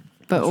 Yeah.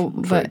 But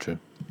Very true.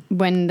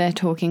 when they're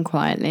talking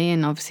quietly,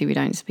 and obviously we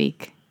don't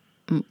speak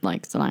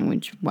like the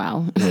language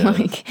well, Yeah,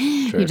 like true.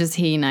 you just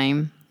hear your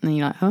name and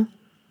you're like, huh?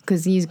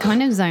 Because you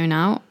kind of zone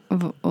out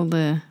of all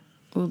the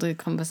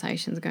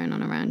conversations going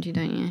on around you,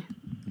 don't you?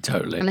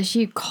 Totally. Unless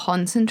you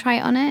concentrate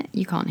on it,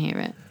 you can't hear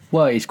it.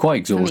 Well, it's quite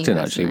exhausting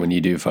actually personally. when you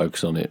do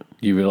focus on it.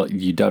 You realize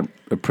you don't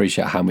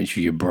appreciate how much of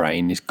your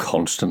brain is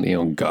constantly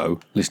on go,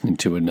 listening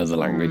to another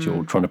language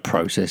or trying to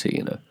process it.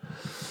 You know.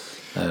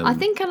 I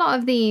think a lot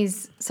of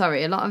these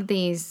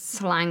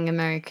slang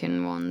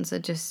American ones are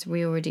just,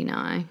 we already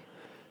know.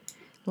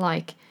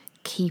 Like,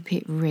 keep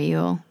it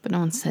real. But no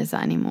one says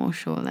that anymore,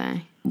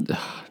 surely.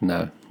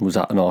 No, was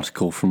that an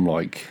article from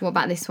like What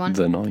about this one?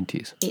 the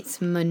 90s?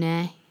 It's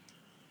money.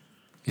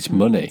 It's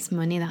money. It's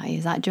money, that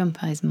is. That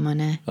jumper is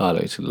money. Oh,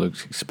 it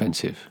looks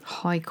expensive.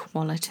 High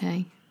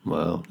quality.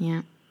 Wow.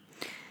 Yeah.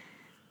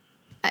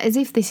 As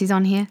if this is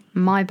on here.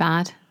 My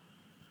bad.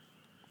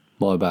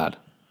 My bad.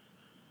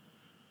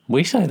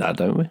 We say that,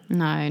 don't we?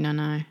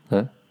 No.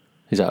 Huh?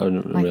 Is that a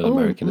Like, real oh,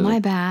 American? my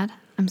bad.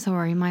 I'm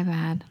sorry, my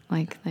bad.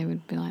 Like, they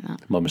would be like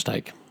that. My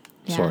mistake.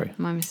 Yeah, Sorry.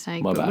 my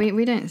mistake. My But bad.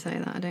 we don't say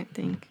that, I don't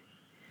think.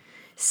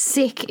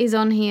 Sick is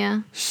on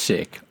here.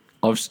 Sick.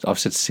 I've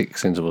said sick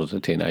since I was a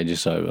teenager,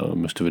 so I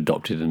must have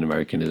adopted an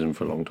Americanism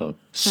for a long time.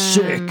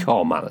 Sick.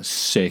 Oh man, that's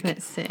sick.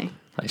 Let's see.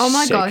 That is Oh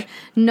my sick. god.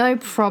 No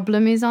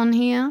problem is on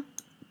here.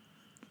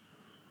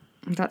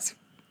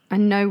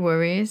 And no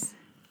worries.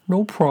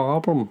 No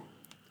problem.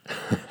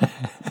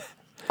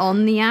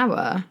 On the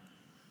hour.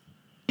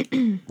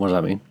 What does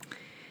that mean?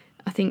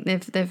 I think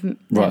they've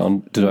Right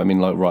on. Does that mean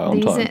like right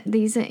on time?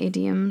 These are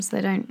idioms.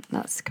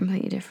 That's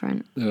completely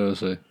different. Yeah, I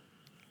see.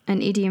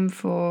 An idiom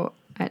for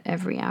at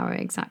every hour,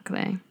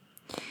 exactly.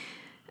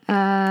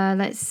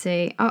 Let's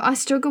see. I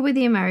struggle with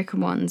the American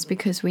ones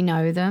because we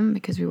know them,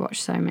 because we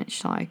watch so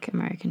much like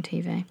American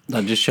TV.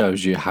 That just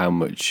shows you how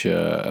much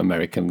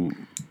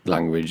American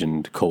language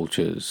and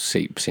culture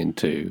seeps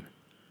into.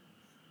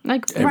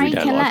 Like break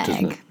Everyday a life,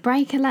 doesn't leg. it?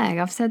 Break a leg.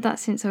 I've said that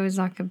since I was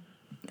like a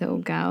little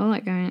girl,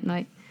 like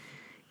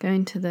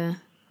going to the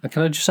And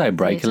can I just say,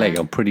 break a leg?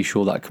 Theatre. I'm pretty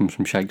sure that comes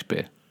from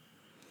Shakespeare.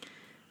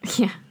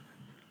 yeah.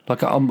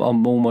 Like I'm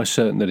almost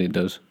certain that it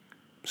does.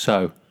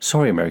 So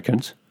sorry,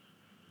 Americans,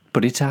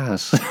 but it's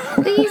ours.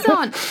 These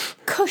aren't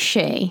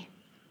cushy.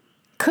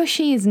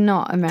 Cushy is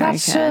not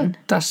American.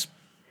 That's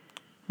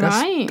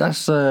Right.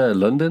 That's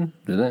London,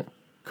 isn't it?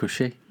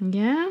 Cushy,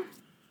 Yeah.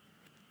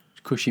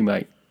 cushy,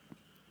 mate.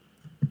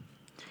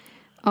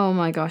 Oh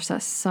my gosh,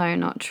 that's so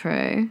not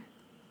true.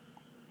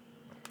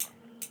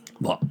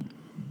 What?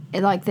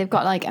 Like they've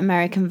got like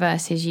American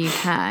versus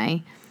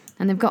UK,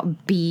 and they've got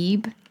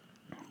Beeb.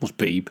 What's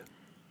beeb?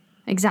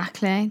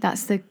 exactly.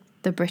 That's the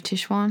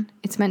British one.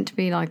 It's meant to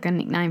be like a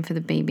nickname for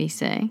the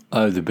BBC.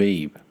 Oh, the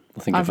beeb. I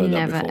think I've heard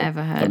never, that before.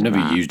 ever heard I've never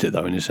that. used it,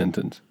 though, in a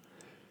sentence.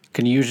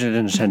 Can you use it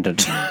in a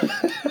sentence?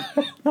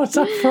 What's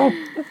that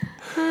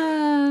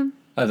from?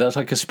 Oh, that's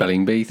like a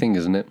spelling bee thing,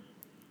 isn't it?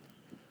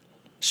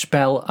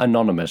 Spell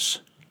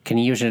anonymous. Can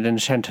you use it in a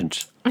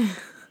sentence?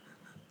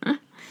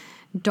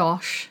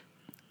 Dosh.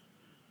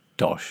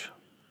 Dosh.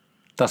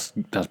 That's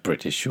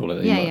British,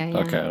 surely. Yeah.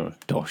 Okay,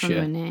 dosh, From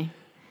yeah. Money.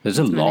 There's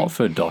a lot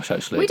for dosh,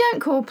 actually. We don't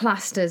call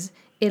plasters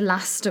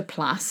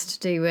Elastoplast,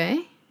 do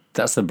we?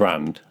 That's the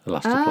brand,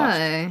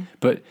 Elastoplast. Oh.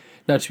 But,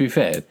 no, to be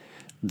fair,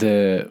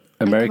 the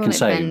Americans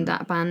say...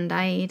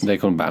 Band-Aid. They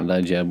call them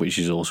Band-Aid, yeah, which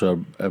is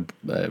also a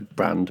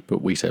brand,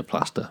 but we say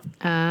plaster.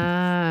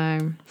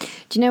 Oh.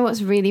 Do you know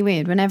what's really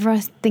weird? Whenever I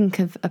think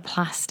of a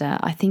plaster,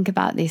 I think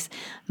about this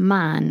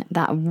man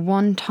that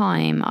one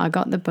time I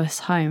got the bus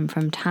home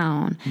from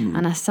town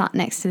and I sat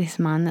next to this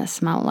man that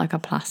smelled like a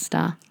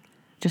plaster.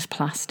 Just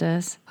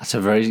plasters. That's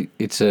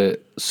it's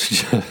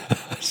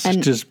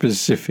such a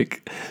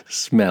specific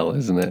smell,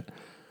 isn't it?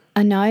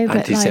 I know, but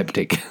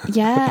antiseptic. Like,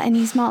 yeah, and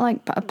he smelled like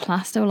a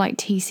plaster or like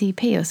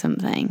TCP or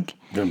something.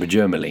 Remember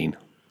Germaline?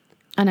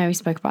 I know we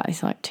spoke about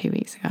this like 2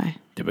 weeks ago.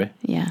 Did we?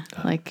 Yeah,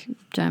 like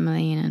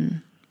Germaline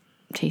and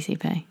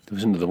TCP. There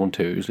was another one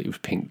too. It was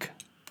pink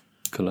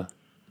colour.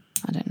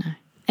 I don't know.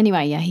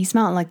 Anyway, yeah, he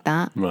smelled like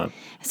that. Right.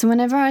 So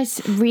whenever I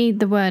read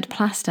the word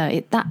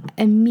plaster, that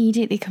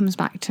immediately comes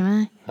back to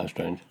me. That's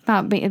strange.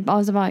 I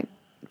was about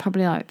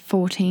probably like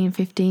 14,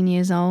 15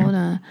 years old.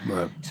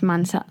 Right. This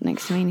man sat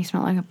next to me and he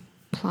smelled like a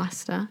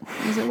plaster.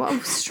 I was like, what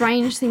a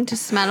strange thing to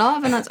smell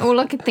of. And that's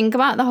all I could think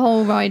about the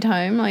whole ride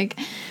home. Like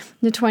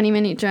the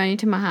 20-minute journey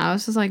to my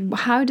house. I was like,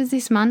 how does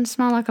this man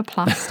smell like a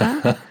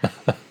plaster?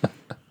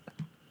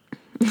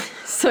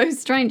 So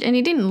strange. And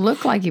he didn't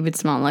look like he would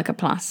smell like a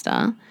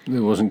plaster. It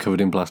wasn't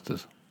covered in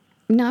plasters.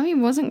 No, he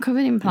wasn't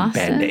covered in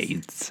plasters.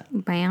 Band-Aids.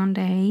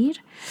 Band-Aid.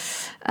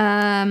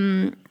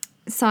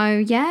 So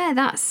yeah,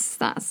 that's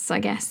I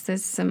guess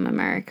there's some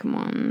American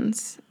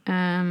ones. But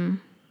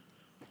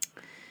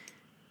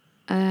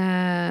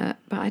I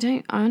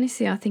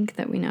think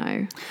that we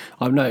know.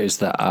 I've noticed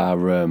that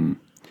our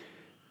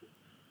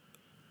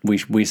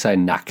we say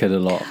knackered a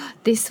lot,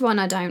 This one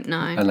I don't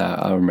know. and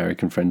our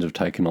American friends have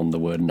taken on the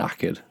word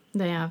knackered.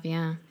 They have,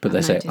 yeah. But I've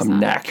they say noticed I'm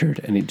that. knackered,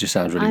 and it just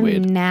sounds really I'm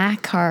weird.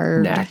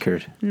 knackered.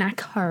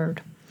 Knackered.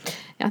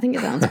 Yeah, I think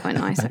it sounds quite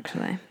nice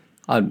actually.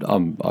 I'm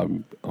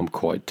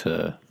quite.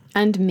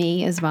 And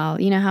me as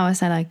well. You know how I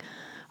say like,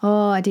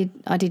 oh, I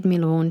did me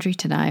laundry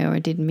today, or I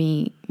did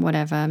me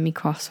whatever, me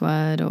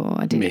crossword,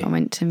 or Me. I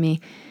went to me.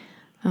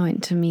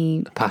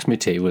 Pass me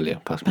tea, will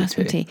you? Pass me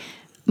tea.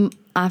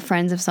 Our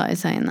friends have started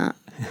saying that.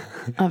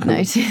 I've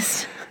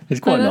noticed. It's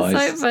quite Oh, that's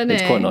nice. so funny.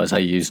 It's quite nice how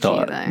you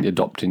start Cute, though.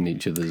 adopting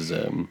each other's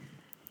Do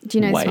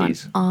you know this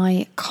ways. one?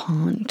 I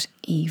can't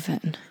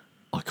even.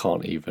 I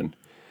can't even.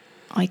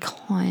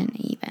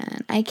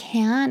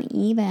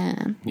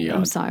 Yeah,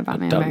 I'm sorry about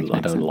my I American don't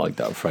accent. like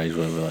that phrase,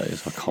 whatever that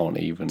is. I can't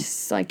even.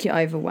 It's like you're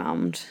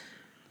overwhelmed.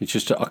 It's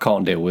just I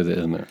can't deal with it,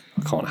 isn't it?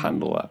 I can't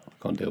handle that. I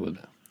can't deal with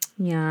it.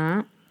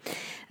 Yeah.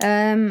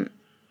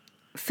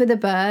 For the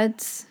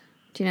birds.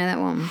 Do you know that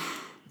one?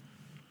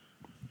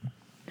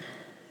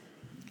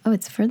 Oh,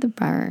 it's for the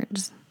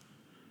birds.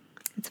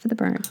 It's for the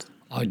birds.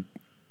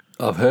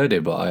 I've heard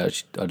it, but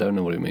I don't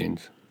know what it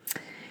means.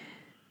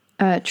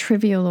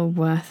 Trivial or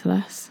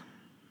worthless.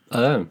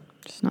 Oh,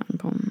 Just not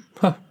important.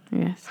 huh.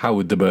 Yes. How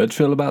would the birds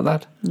feel about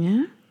that?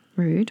 Yeah.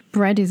 Rude.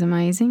 Bread is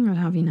amazing, I'd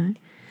have you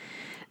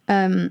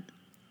know.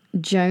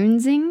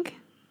 Jonesing.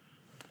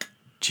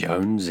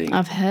 Jonesing.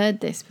 I've heard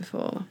this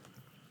before.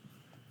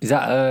 Is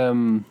that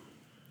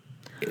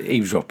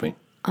eavesdropping?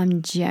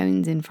 I'm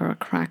jonesing for a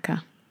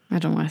cracker. I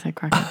don't want to say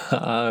cracker.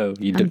 Oh,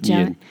 I'm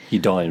jo-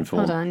 you're dying for.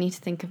 Hold on, I need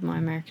to think of my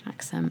American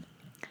accent.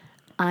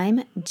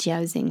 I'm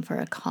jonesing for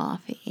a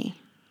coffee.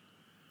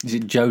 Is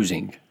it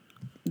josing?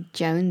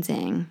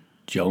 Jonesing.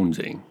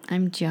 Jonesing.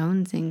 I'm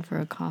jonesing for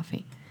a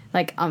coffee.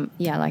 Like I'm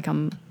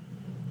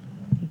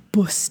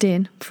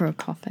busting for a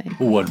coffee.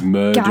 Oh, I'd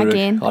murder.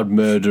 Gagging. I'd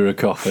murder a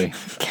coffee.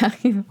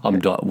 I'm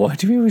dying. Why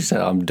do you always say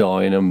I'm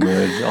dying? I'd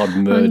murder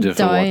I'm for what?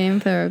 dying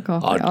for a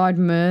coffee. I'd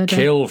murder.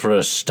 Kill for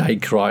a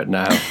steak right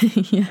now.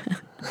 Yeah.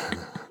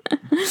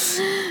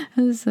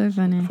 That's so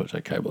funny. That's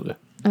okay, will do.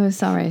 Oh,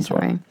 sorry.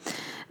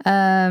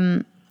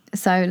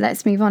 So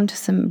let's move on to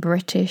some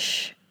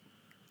British.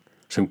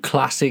 Some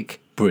classic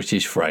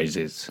British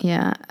phrases.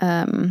 Yeah.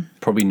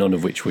 Probably none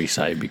of which we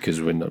say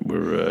because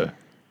we're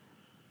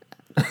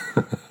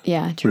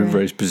Yeah. a True.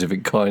 very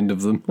specific kind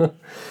of them.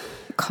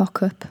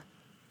 Cock up.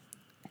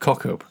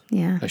 Cock up.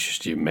 Yeah. That's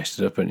just you messed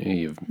it up, and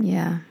you've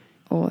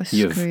Or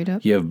screwed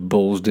up. You've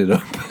ballsed it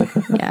up.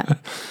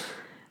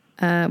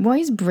 Yeah. Why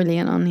is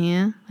brilliant on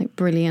here? Like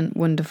brilliant,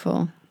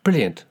 wonderful.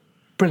 Brilliant.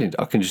 Brilliant.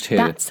 I can just hear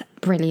That's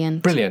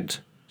brilliant. Brilliant.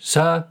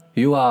 Sir,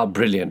 you are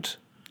brilliant.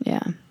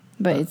 Yeah.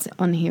 But it's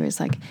on here, it's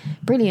like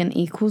brilliant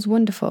equals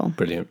wonderful.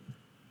 Brilliant.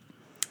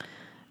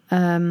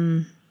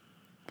 Maybe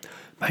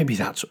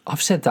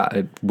I've said that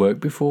at work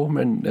before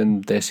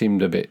and they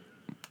seemed a bit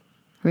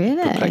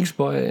Really? Perplexed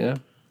by it, yeah.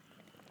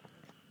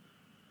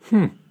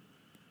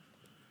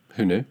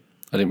 Who knew?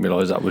 I didn't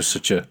realise that was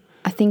such a...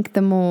 I think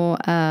the more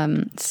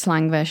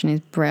slang version is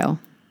brill.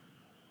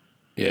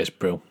 Yeah, it's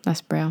brill.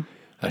 That's brill.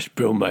 That's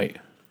brill, mate.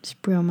 It's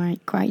brill,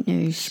 mate. Great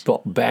news.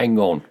 Spot bang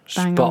on.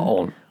 Bang Spot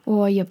on.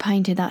 Oh, you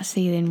painted that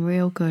ceiling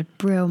real good.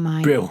 Brill,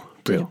 mate. Brill.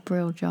 Did a Brill.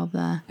 brill job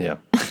there. Yeah.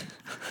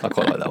 I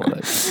quite like that one,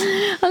 actually.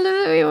 I love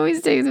that we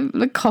always do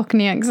the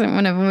Cockney accent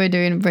whenever we're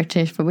doing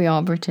British, but we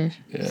are British.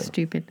 Yeah.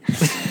 Stupid.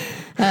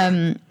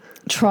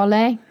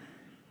 Trolley.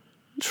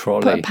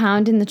 Trolley. Put a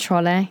pound in the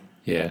trolley.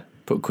 Yeah.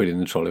 Put a quid in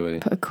the trolley, will you?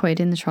 Put a quid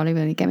in the trolley,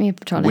 will you? Get me a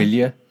trolley. Will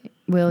you?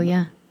 Will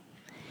ya?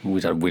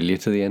 Always add will you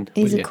to the end.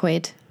 Here's will a you?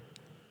 quid.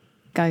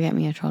 Go get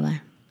me a trolley.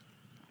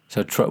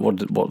 So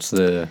what's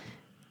the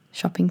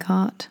Shopping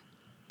cart.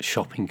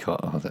 shopping cart?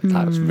 Oh,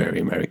 that's very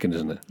American,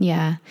 isn't it?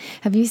 Yeah.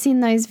 Have you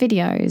seen those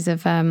videos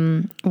of,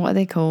 what are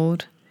they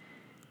called?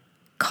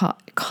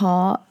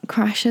 Car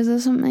crashes or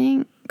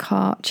something?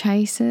 Car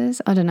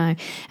chasers? I don't know.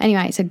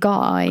 Anyway, it's a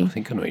guy. I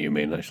think I know what you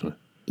mean, actually.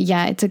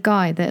 Yeah, it's a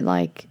guy that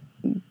like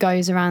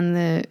goes around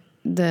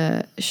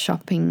the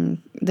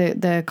shopping,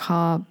 the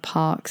car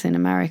parks in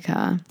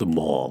America. The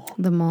mall.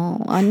 The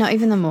mall. Not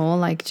even the mall,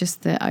 like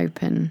just the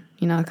open,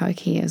 like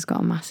IKEA's got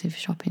a massive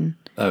shopping.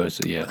 Oh, is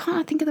it? Yeah. Can't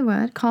I think of the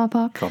word? Car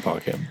park. Car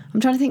park, yeah. I'm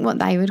trying to think what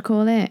they would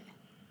call it.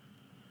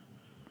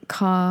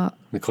 Car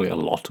They call it a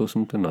lot or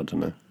something, I don't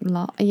know.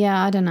 lot.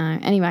 Yeah, I don't know.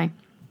 Anyway,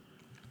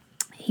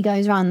 he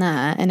goes around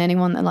there, and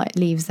anyone that like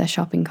leaves their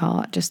shopping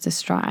cart just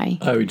astray.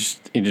 Oh, he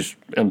just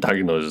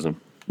antagonises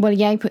them. Well,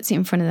 yeah, he puts it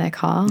in front of their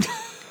car.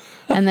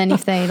 And then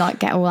if they like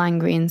get all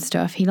angry and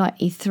stuff,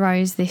 he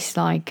throws this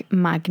like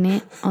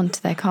magnet onto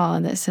their car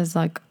that says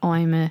like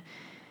I'm a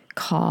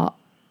cart.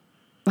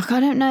 Like I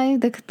don't know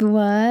the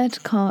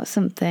word cart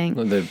something.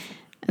 Well,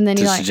 And then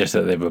to he like suggest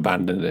that they've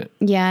abandoned it.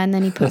 yeah, and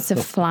then he puts a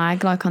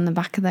flag like on the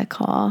back of their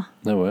car.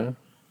 No way.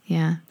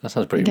 Yeah, That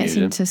sounds pretty gets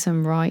amusing. into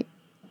some right.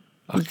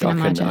 I you can can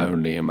imagine.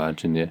 only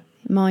imagine, yeah.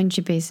 Mind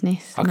your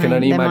business. I can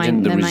only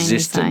imagine the they're mainly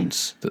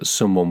resistance that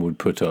someone would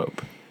put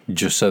up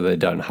just so they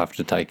don't have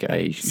to take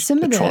a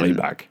Some of trolley them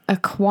back. are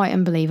quite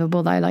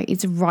unbelievable though. Like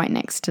it's right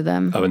next to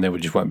them. Oh, and they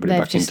would just won't put it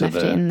They've back just into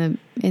left it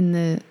the... in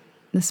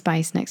the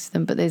space next to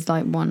them, but there's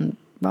like one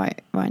right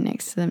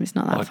next to them. It's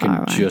not that I far can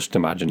away. just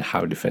imagine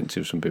how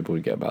defensive some people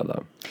would get about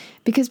that.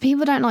 Because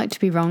people don't like to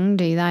be wrong,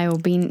 do they? Or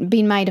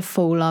being made a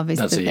fool of is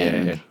That's the it,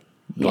 thing. yeah.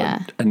 Yeah.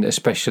 And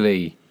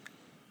especially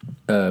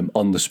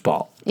on the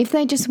spot. If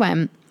they just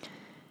went,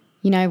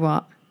 you know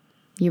what,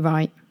 you're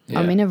right.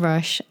 I'm Yeah. in a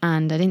rush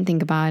and I didn't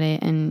think about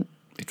it, and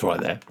It's right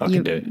there. I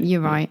can do it. you're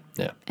right.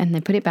 Yeah. And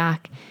they put it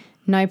back,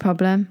 no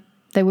problem.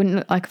 They wouldn't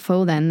look like a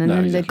fool then. And No,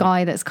 then exactly. the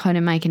guy that's kind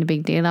of making a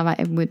big deal of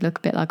it would look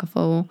a bit like a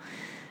fool.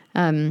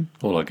 Or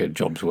like a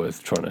job's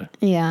worth trying to...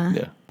 Yeah.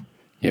 Yeah.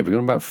 Yeah, we've got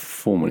about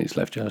 4 minutes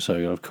left, yeah, so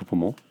you'll have a couple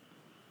more.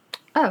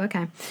 Oh,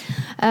 okay.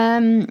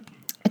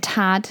 A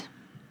tad.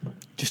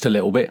 Just a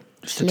little bit.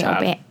 Just a Little tad.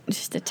 bit.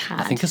 Just a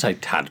tad. I think I say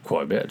tad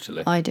quite a bit,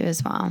 actually. I do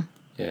as well.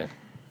 Yeah.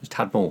 Just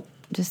tad more.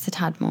 Just a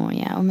tad more,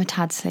 yeah. I'm a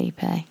tad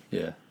sleepy.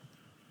 Yeah.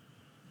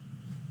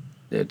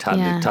 Yeah, tad,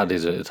 Yeah. tad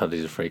is a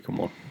freaking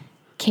one.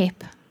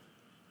 Kip.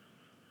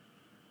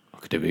 I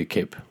could do with a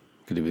kip.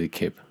 Could do with a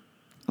kip.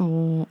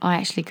 Oh, I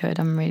actually could.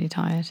 I'm really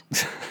tired.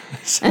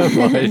 So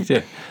right,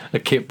 yeah. A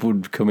kip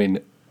would come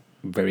in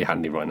very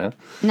handy right now.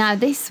 Now,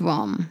 this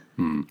one,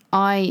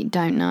 I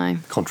don't know.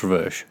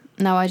 Controversial.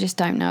 No, I just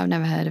don't know. I've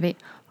never heard of it.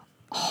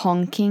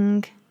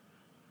 Honking.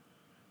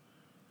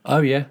 Oh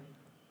yeah.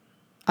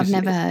 I've Is it-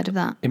 never heard of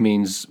that. It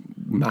means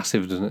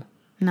massive, doesn't it?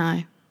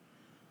 No.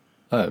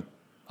 Oh.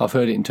 I've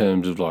heard it in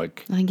terms of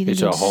like I think it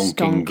it's a means honking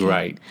stonking.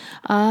 great.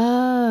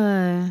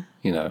 Oh.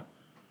 You know.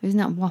 Isn't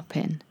that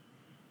whopping?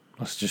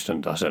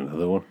 That's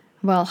another one.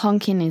 Well,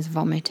 honking is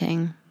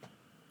vomiting.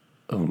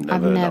 Oh,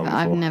 never heard that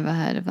I've before. never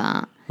heard of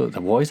that.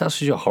 But why is that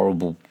such a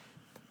horrible...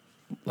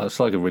 That's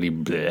like a really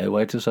bleh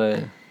way to say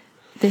it.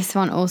 This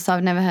one also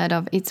I've never heard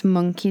of. It's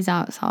monkeys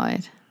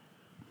outside.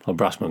 Oh,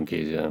 brass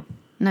monkeys, yeah.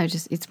 No,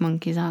 just it's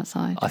monkeys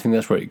outside. I think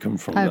that's where it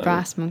comes from. Oh, though.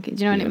 brass monkey.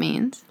 Do you know what Yeah. it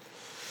means?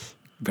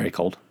 Very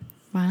cold.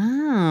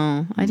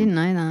 Wow. I didn't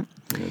know that.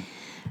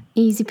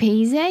 Easy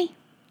peasy.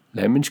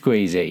 Lemon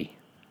squeezy.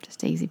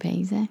 Just easy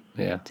peasy.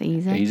 Yeah. It's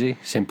easy. Easy,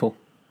 simple.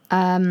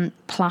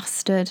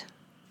 Plastered.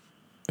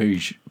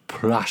 He's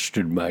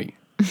plastered, mate.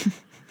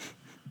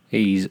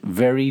 He's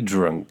very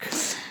drunk.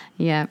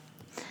 Yeah.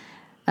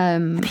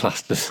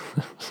 Plastered.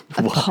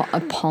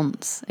 A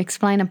ponce.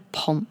 Explain a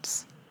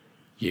ponce.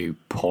 You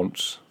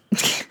ponce.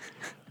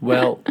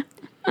 Well,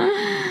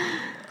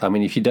 I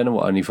mean, if you don't know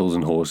what Only Fools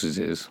and Horses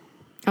is,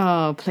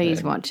 Oh,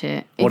 please watch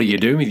it. what are you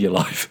doing with your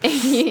life?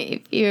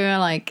 If you're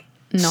like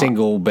not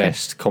Single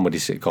best comedy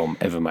sitcom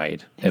ever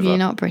made. if Ever. you're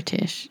not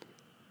British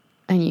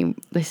and you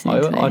listen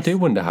to this. I do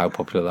wonder how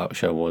popular that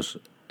show was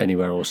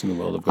anywhere else in the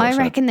world. I've got I to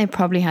say. reckon they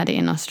probably had it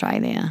in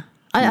Australia.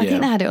 I Yeah.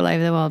 think they had it all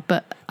over the world,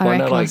 but I Well, I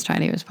know, reckon like,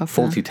 Australia was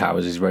popular. Fawlty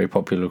Towers is very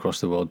popular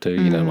across the world too,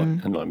 you know,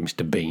 Mm. and like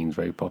Mr. Bean's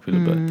very popular.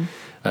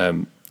 But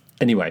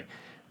anyway,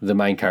 the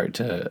main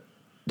character,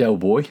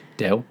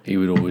 Del, he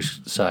would always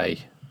say,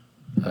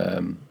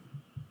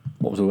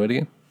 What was the word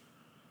again?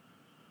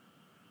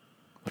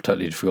 I've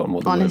totally forgotten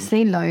what the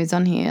Honestly, loads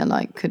on here.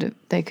 Like,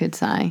 they could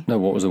say word... No,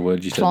 what was the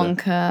word you said there?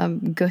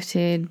 plonker,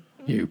 gutted,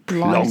 You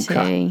plonker.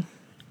 blighty,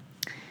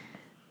 It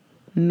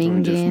just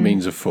minging.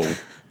 means a fool.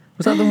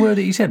 Was that the word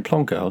that you said,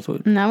 plonker? I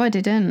thought... No, I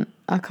didn't.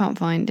 I can't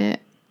find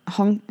it.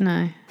 Honk,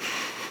 no.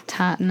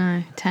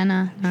 No.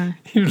 Tenor, no.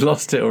 You've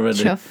lost it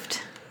already.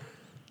 Chuffed.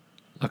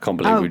 I can't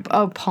believe we...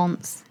 Oh,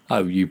 ponce.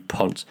 Oh, you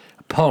ponce.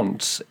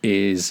 Ponce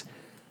is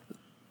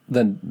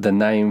the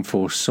name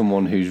for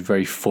someone who's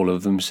very full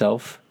of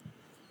themselves.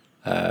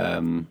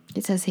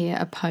 It says here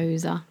a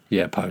poser.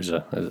 Yeah,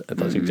 poser.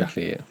 That's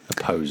exactly it. A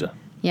poser.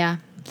 Yeah.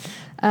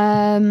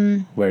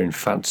 Wearing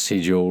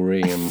fancy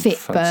jewellery and fit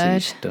fancy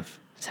bird. stuff.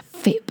 There's a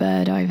fit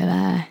bird over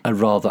there. A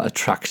rather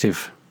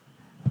attractive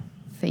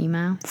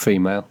Female.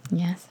 female.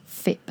 Yes,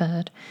 fit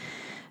bird.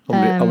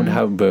 I wonder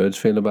how birds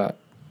feel about,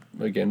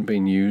 again,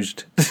 being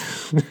used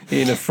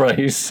in a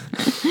phrase.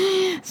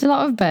 There's a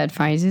lot of bird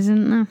phrases,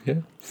 isn't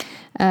there?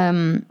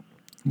 Yeah.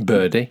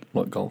 Birdie,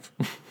 like golf.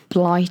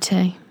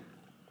 Blighty.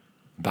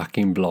 Back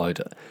in Blight.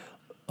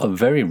 I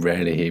very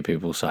rarely hear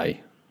people say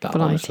that,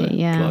 Blighty, honestly.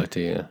 yeah.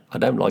 Blighty, yeah. I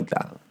don't like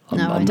that. I'm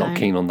I not don't.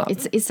 keen on that.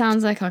 It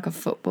sounds like a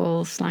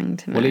football slang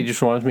to me. Well, it just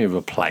reminds me of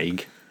a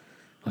plague.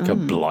 Like a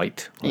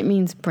blight. It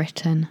means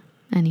Britain,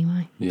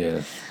 anyway.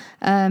 Yeah.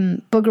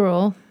 Bugger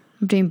all.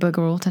 I'm doing bugger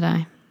all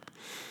today.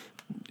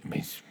 It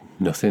means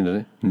nothing,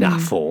 does it?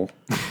 Naffle.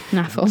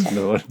 Naffle.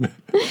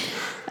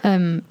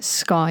 No.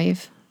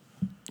 Skive.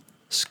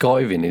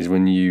 Skiving is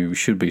when you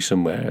should be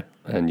somewhere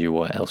and you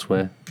are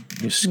elsewhere.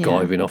 You're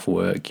skiving off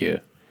work.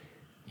 You're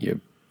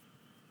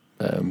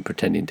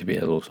pretending to be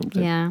ill or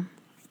something. Yeah.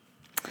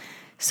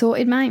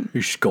 Sorted, mate.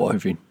 You're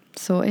skiving.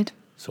 Sorted.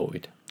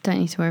 Sorted. Don't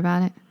need to worry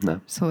about it.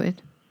 No.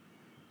 Sorted.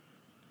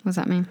 What does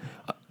that mean?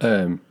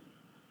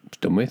 It's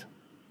done with.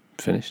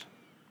 Finished.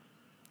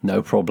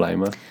 No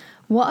problemo.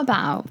 What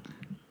about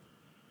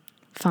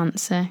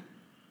fancy?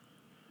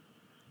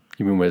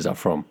 You mean, where's that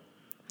from?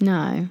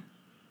 No.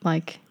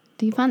 Like,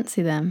 do you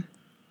fancy them?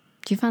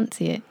 Do you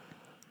fancy it?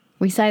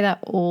 We say that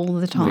all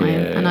the time,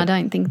 Yeah. and I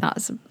don't think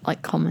that's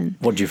like common.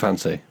 What do you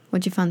fancy?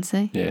 What do you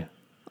fancy? Yeah.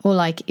 Or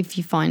like, if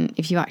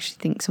you actually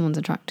think someone's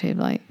attractive,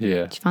 like,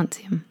 Yeah. do you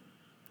fancy him?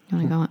 You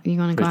want to go? You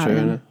want to go Pretty out true, with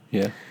isn't him? it?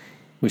 Yeah.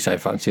 We say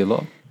fancy a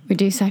lot. We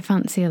do say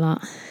fancy a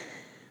lot.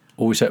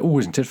 Or we say, oh,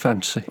 isn't it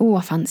fancy? Oh,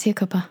 I fancy a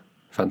cuppa.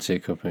 Fancy a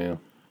cup, yeah.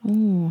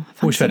 Oh,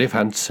 Oh, it's very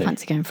fancy.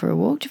 fancy going for a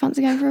walk. Do you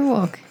fancy going for a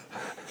walk?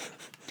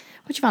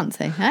 What do you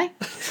fancy, eh?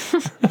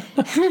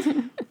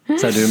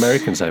 So do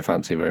Americans say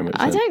fancy very much?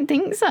 I then? don't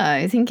think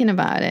so, thinking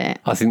about it.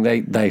 I think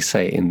they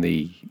say it in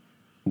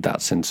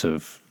that sense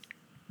of,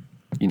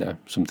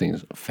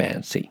 something's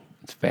fancy.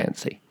 It's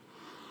fancy.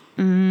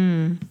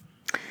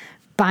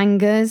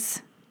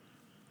 Bangers.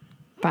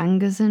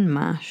 Bangers and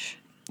mash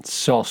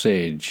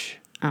Sausage.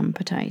 and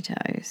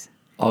potatoes.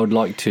 I would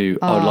like to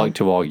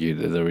argue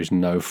that there is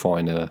no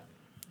finer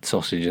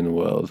sausage in the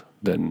world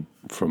than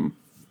from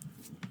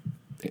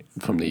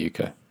the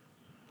UK.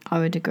 I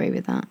would agree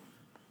with that.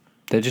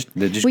 They're just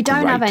We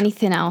don't have great.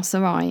 anything else,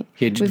 all right?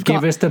 Yeah, just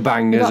give us the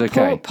bangers, we've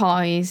got okay? pork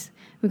pies.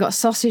 We've got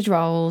sausage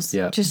rolls.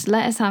 Yeah. Just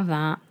let us have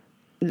that.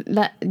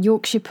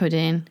 Yorkshire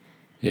pudding,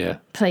 Yeah,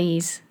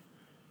 please.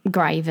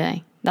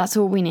 Gravy. That's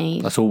all we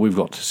need. that's all we've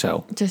got to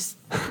sell. Just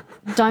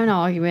don't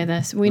argue with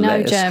us. We know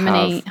Let us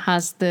Germany have-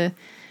 has the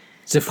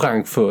The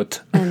Frankfurt.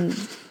 and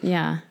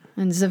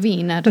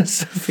Zavina.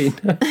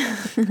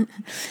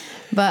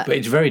 But But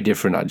it's very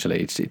different,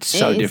 actually. It's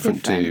so It is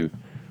different to different.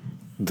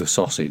 the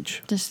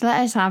sausage. just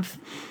let us have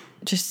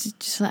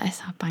just let us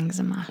have bangers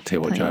and mash. Tell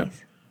you what, Jo.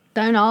 please.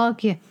 Don't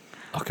argue.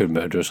 I could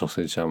murder a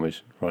sausage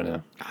sandwich right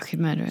now. I could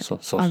murder it.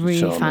 Sausage I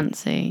really sarnie.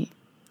 fancy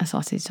a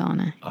sausage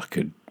sarnie. I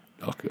could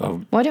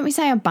Why don't we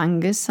say a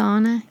bangers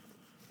sarnie?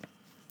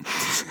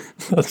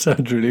 that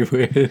sounds really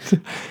weird.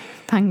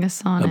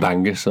 Bangers sarnie. A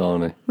banger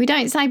sarnie. We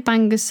don't say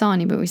bangers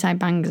sarnie, but we say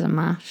bangers and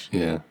mash.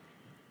 Yeah.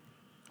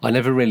 I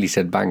never really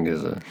said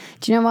bangers, though.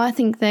 Do you know why I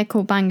think they're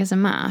called bangers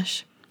and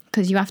mash?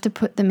 Because you have to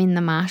put them in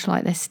the mash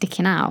like they're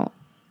sticking out,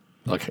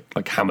 Like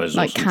hammers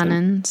like or something.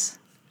 cannons.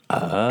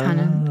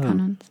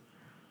 Cannons.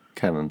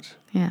 Cannons.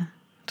 Yeah.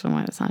 I don't know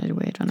why that sounded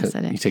weird when I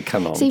said You it. said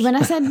cannons. See, when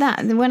I said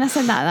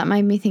that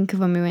made me think of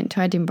when we went to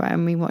Edinburgh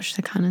and we watched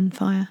the cannon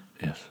fire.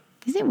 Yes.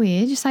 Isn't it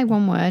weird? Just say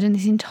one word and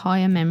this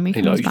entire memory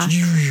You comes know, back.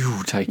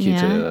 take you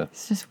Yeah,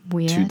 it's just to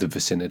weird. the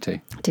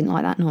vicinity. Didn't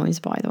like that noise,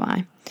 by the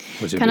way.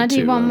 Was it a Can I bit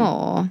do too, one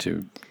more?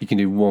 You can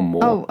do one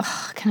more.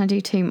 Oh, can I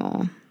do two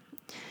more?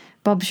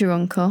 Bob's your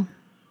uncle.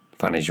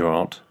 Fanny's your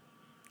aunt.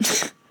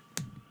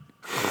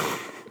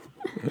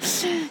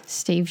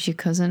 Steve's your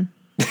cousin.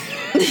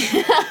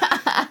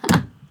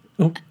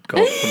 Oh, God.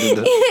 What did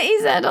that? He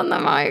said on the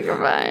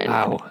microphone.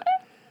 Ow.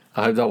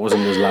 I hope that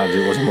wasn't as loud as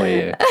it was in my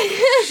ear.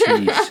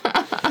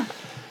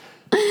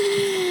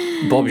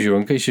 Jeez. Bob's your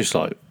uncle. It's just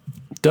like,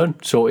 done,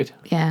 sorted.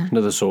 Yeah,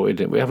 Another sorted.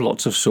 We have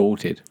lots of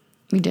sorted.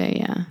 we do,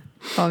 yeah.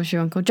 Bob's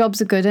your uncle.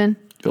 Job's a good one.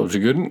 Jobs are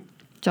good. But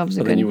Job's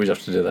a then you good always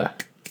have to do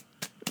that.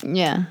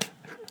 Yeah.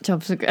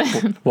 Job's a good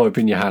one.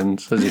 Wiping your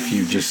hands as if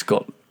you've just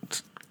got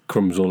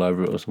crumbs all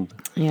over it or something.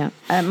 Yeah.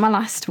 My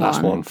last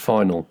one.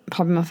 Final.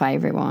 Probably my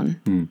favourite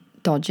one.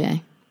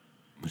 Dodgy.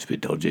 It's a bit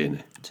dodgy, isn't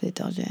it? It's a bit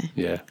dodgy.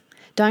 Yeah.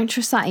 Don't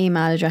trust that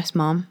email address,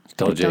 Mum. It's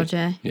dodgy.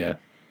 Dodgy. Yeah.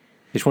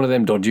 It's one of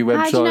them dodgy websites.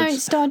 How do you know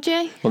it's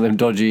dodgy? One of them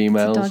dodgy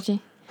emails. It's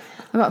dodgy.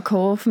 I got a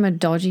call from a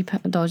dodgy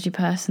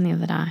person the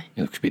other day.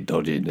 It looks a bit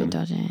dodgy, doesn't it?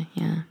 Dodgy,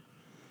 yeah.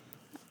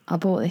 I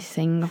bought this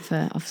thing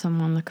off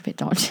someone look a bit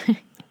dodgy.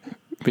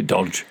 A bit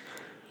dodge.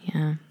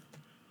 Yeah.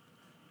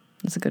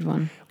 That's a good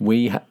one.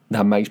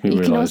 That makes me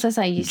realise. You can also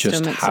say your just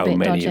stomach's how a bit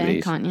many dodgy, of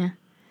these. can't you?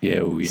 Yeah,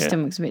 oh yeah.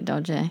 Stomach's a bit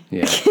dodgy.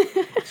 Yeah.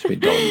 It's a bit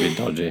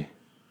dodgy.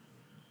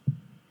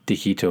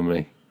 Dicky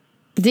tummy.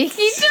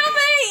 Dicky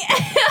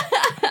tummy!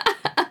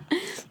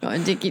 Got a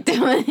dicky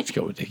tummy. Let's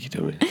go with dicky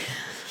tummy.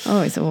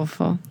 Oh, it's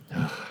awful.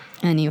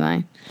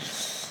 Anyway.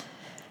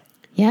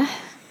 Yeah.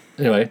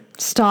 Anyway.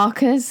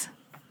 Stalkers.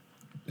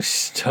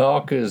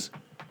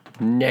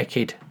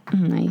 Naked.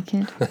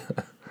 Naked.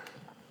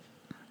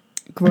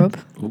 Grub.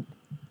 Ooh.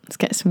 Let's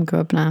get some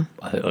grub now.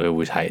 I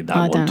always hated that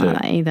I one don't too.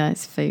 like that either.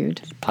 It's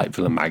food. Plate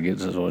full of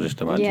maggots as well,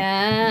 just imagine.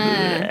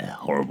 Yeah.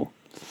 Horrible.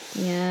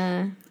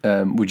 Yeah.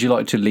 Would you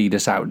like to lead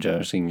us out,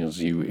 Joe, seeing as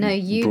you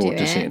brought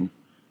us in?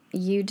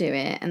 You do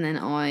it, and then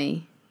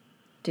I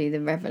do the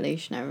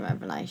revolutionary.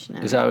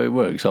 Is that how it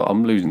works? So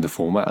I'm losing the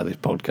format of this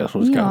podcast.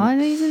 What's You going are on?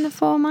 losing the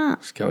format.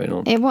 What's going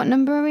on? What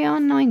number are we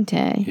on?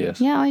 90? Yes.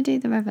 Yeah, I do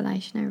the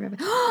revolutionary. We've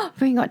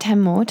only got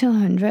 10 more till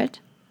 100.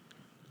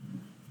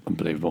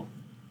 Unbelievable.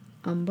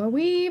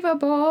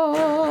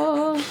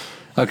 Unbelievable.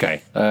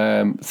 Okay.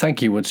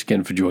 Thank you once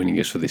again for joining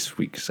us for this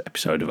week's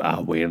episode of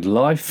Our Weird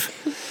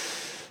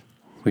Life.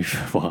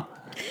 What?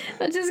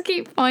 I just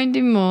keep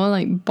finding more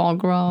like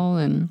bog roll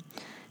and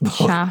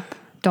chap,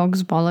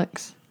 dog's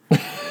bollocks,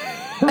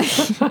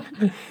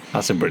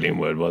 That's a brilliant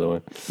word, by the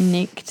way.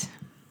 nicked.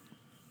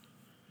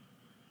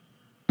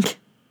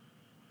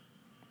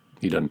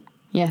 You done?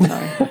 Yeah,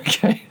 sorry.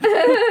 Okay.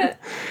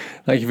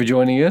 Thank you for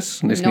joining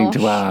us, listening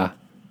to our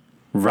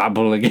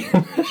rabble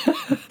again.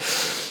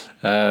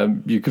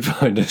 You can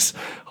find us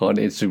on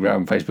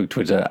Instagram, Facebook,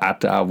 Twitter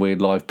at Our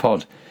Weird Life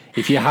Pod.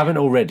 If you haven't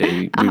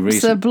already,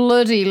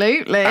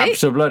 Absolutely.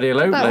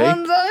 Absolutely. That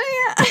one's on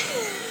it.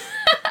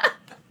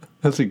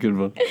 That's a good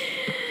one.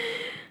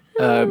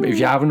 If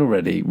you haven't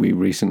already, we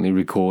recently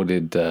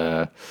recorded,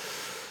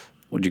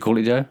 what do you call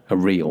it, Joe? A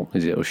reel,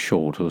 is it? A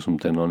short or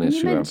something on Instagram?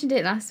 You mentioned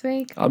it last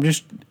week. I'm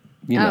just,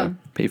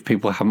 if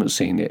people haven't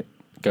seen it,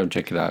 go and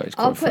check it out. It's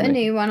quite I'll put funny. a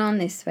new one on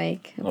this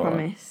week. I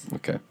promise.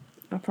 Right. Okay.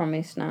 I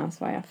promise now,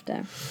 so I have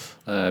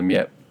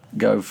to.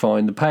 Go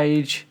find the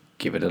page,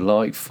 give it a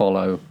like,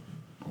 follow,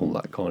 all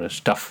that kind of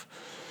stuff.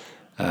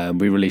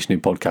 We release new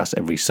podcasts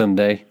every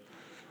Sunday.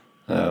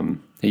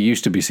 It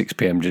used to be 6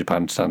 p.m.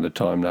 Japan Standard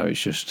Time. Now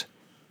it's just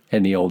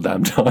any old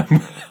damn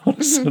time on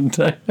a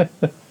Sunday.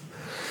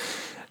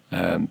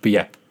 But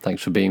yeah,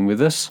 thanks for being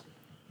with us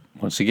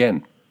once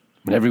again.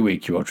 And every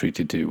week you are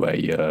treated to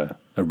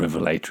a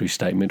revelatory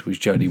statement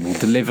which Jodie will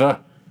deliver.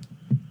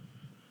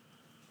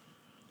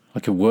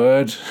 Like a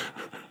word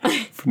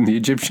from the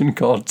Egyptian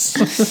gods.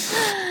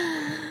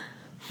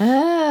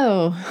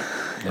 Oh,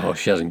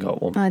 She hasn't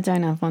got one. I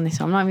don't have one this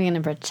time. I'm not even going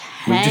to pretend.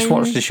 We just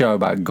watched a show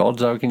about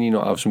gods. How can you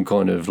not have some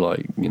kind of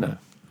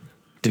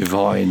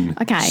divine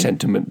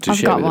sentiment to I've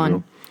share got with one.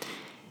 everyone?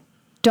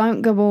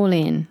 Don't go all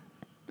in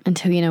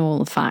until you know all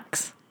the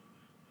facts.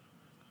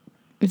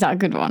 Is that a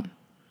good one?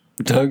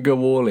 Don't go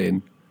all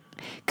in.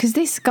 Because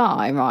this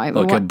guy, right?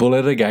 Like a bull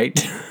at a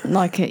gate.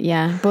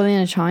 Bull in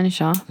a china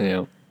shop.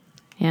 Yeah.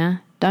 Yeah.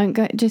 Don't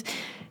go, just,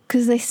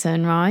 because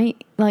listen,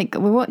 right? Like,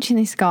 we're watching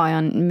this guy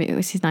on,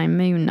 what's his name?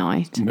 Moon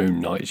Knight. Moon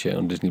Knight,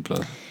 on Disney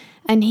Plus.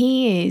 And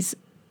he is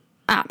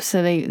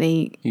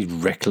absolutely... He's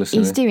reckless,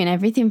 He's isn't he? doing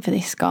everything for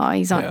this guy.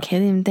 He's like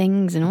killing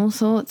things and all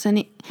sorts.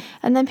 And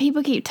then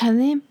people keep telling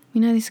him,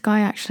 this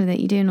guy actually that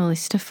you're doing all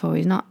this stuff for,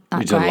 he's not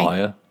that He's great. a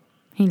liar.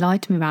 He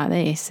lied to me about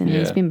this and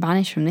he's been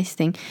banished from this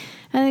thing.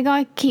 And the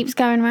guy keeps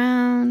going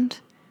around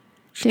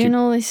doing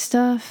all this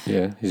stuff.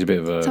 Yeah, he's a bit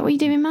of a... Is that what you're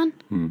doing,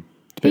 man?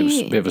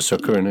 Bit of a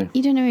sucker, isn't he?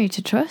 You don't know who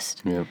to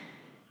trust. Yeah.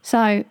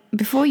 So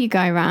before you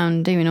go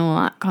around doing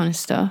all that kind of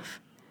stuff,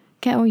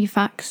 get all your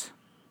facts.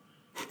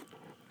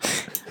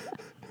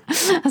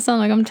 I sound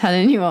like I'm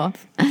telling you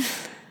off.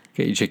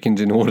 Get your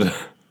chickens in order.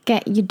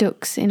 Get your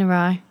ducks in a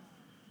row.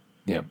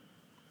 Yeah.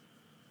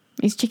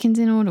 Is chickens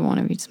in order one?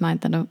 Have you just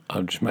made that up?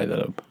 I've just made that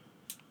up.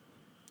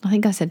 I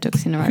think I said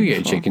ducks in a row. You get your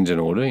before. chickens in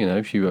order,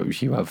 if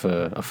you have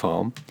a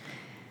farm.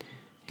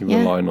 You're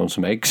relying on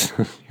some eggs.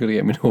 You've got to get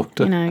them in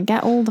order.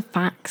 Get all the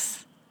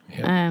facts.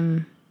 Yeah.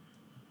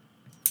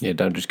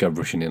 Don't just go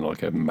rushing in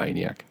like a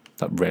maniac.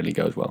 That rarely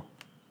goes well.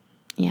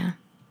 Yeah.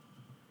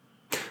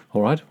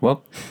 All right.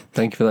 Well,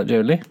 thank you for that,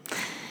 Jodie.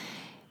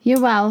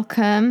 You're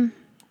welcome.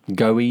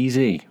 Go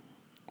easy.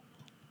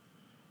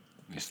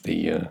 Is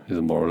the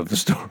moral of the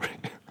story.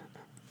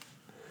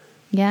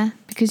 Yeah,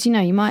 because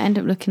you might end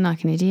up looking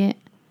like an idiot.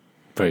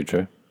 Very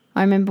true.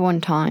 I remember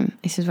one time,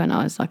 this is when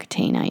I was like a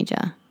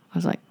teenager. I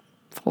was like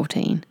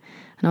 14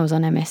 and I was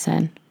on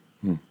MSN.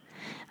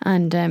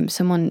 And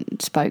someone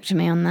spoke to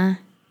me on there.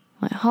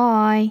 Like,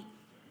 hi.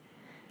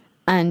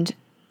 and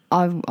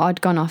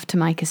I'd gone off to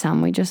make a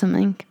sandwich or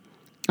something,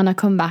 and I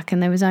come back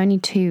and there was only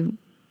 2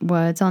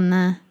 words on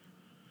there,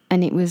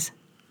 and it was,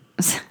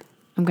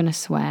 I'm going to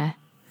swear,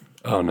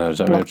 Oh no, is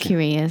that block right?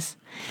 your ears.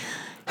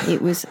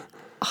 It was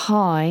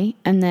hi,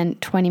 and then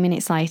 20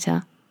 minutes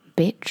later,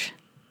 bitch.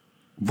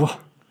 What?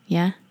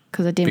 Yeah,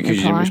 because I didn't Because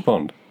you reply. didn't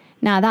respond?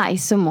 Now, that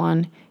is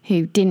someone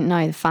who didn't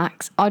know the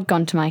facts. I'd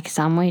gone to make a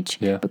sandwich.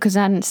 Yeah. Because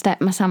I hadn't set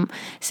my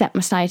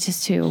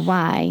status to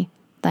away,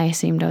 they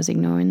assumed I was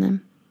ignoring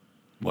them.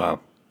 Wow.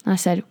 And I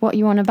said, what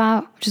you on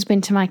about? I've just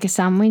been to make a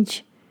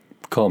sandwich.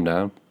 Calm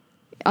down.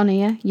 On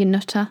here, you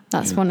nutter.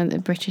 That's one of the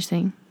British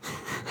thing.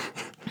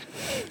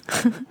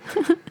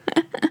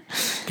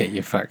 Get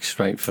your facts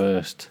straight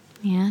first.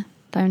 Yeah,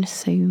 don't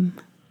assume.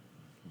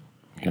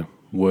 Yeah.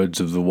 Words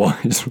of the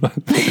wise.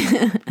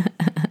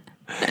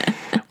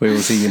 We will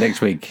see you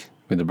next week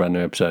with a brand new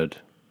episode.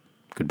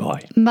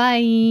 Goodbye.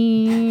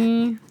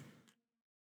 Bye.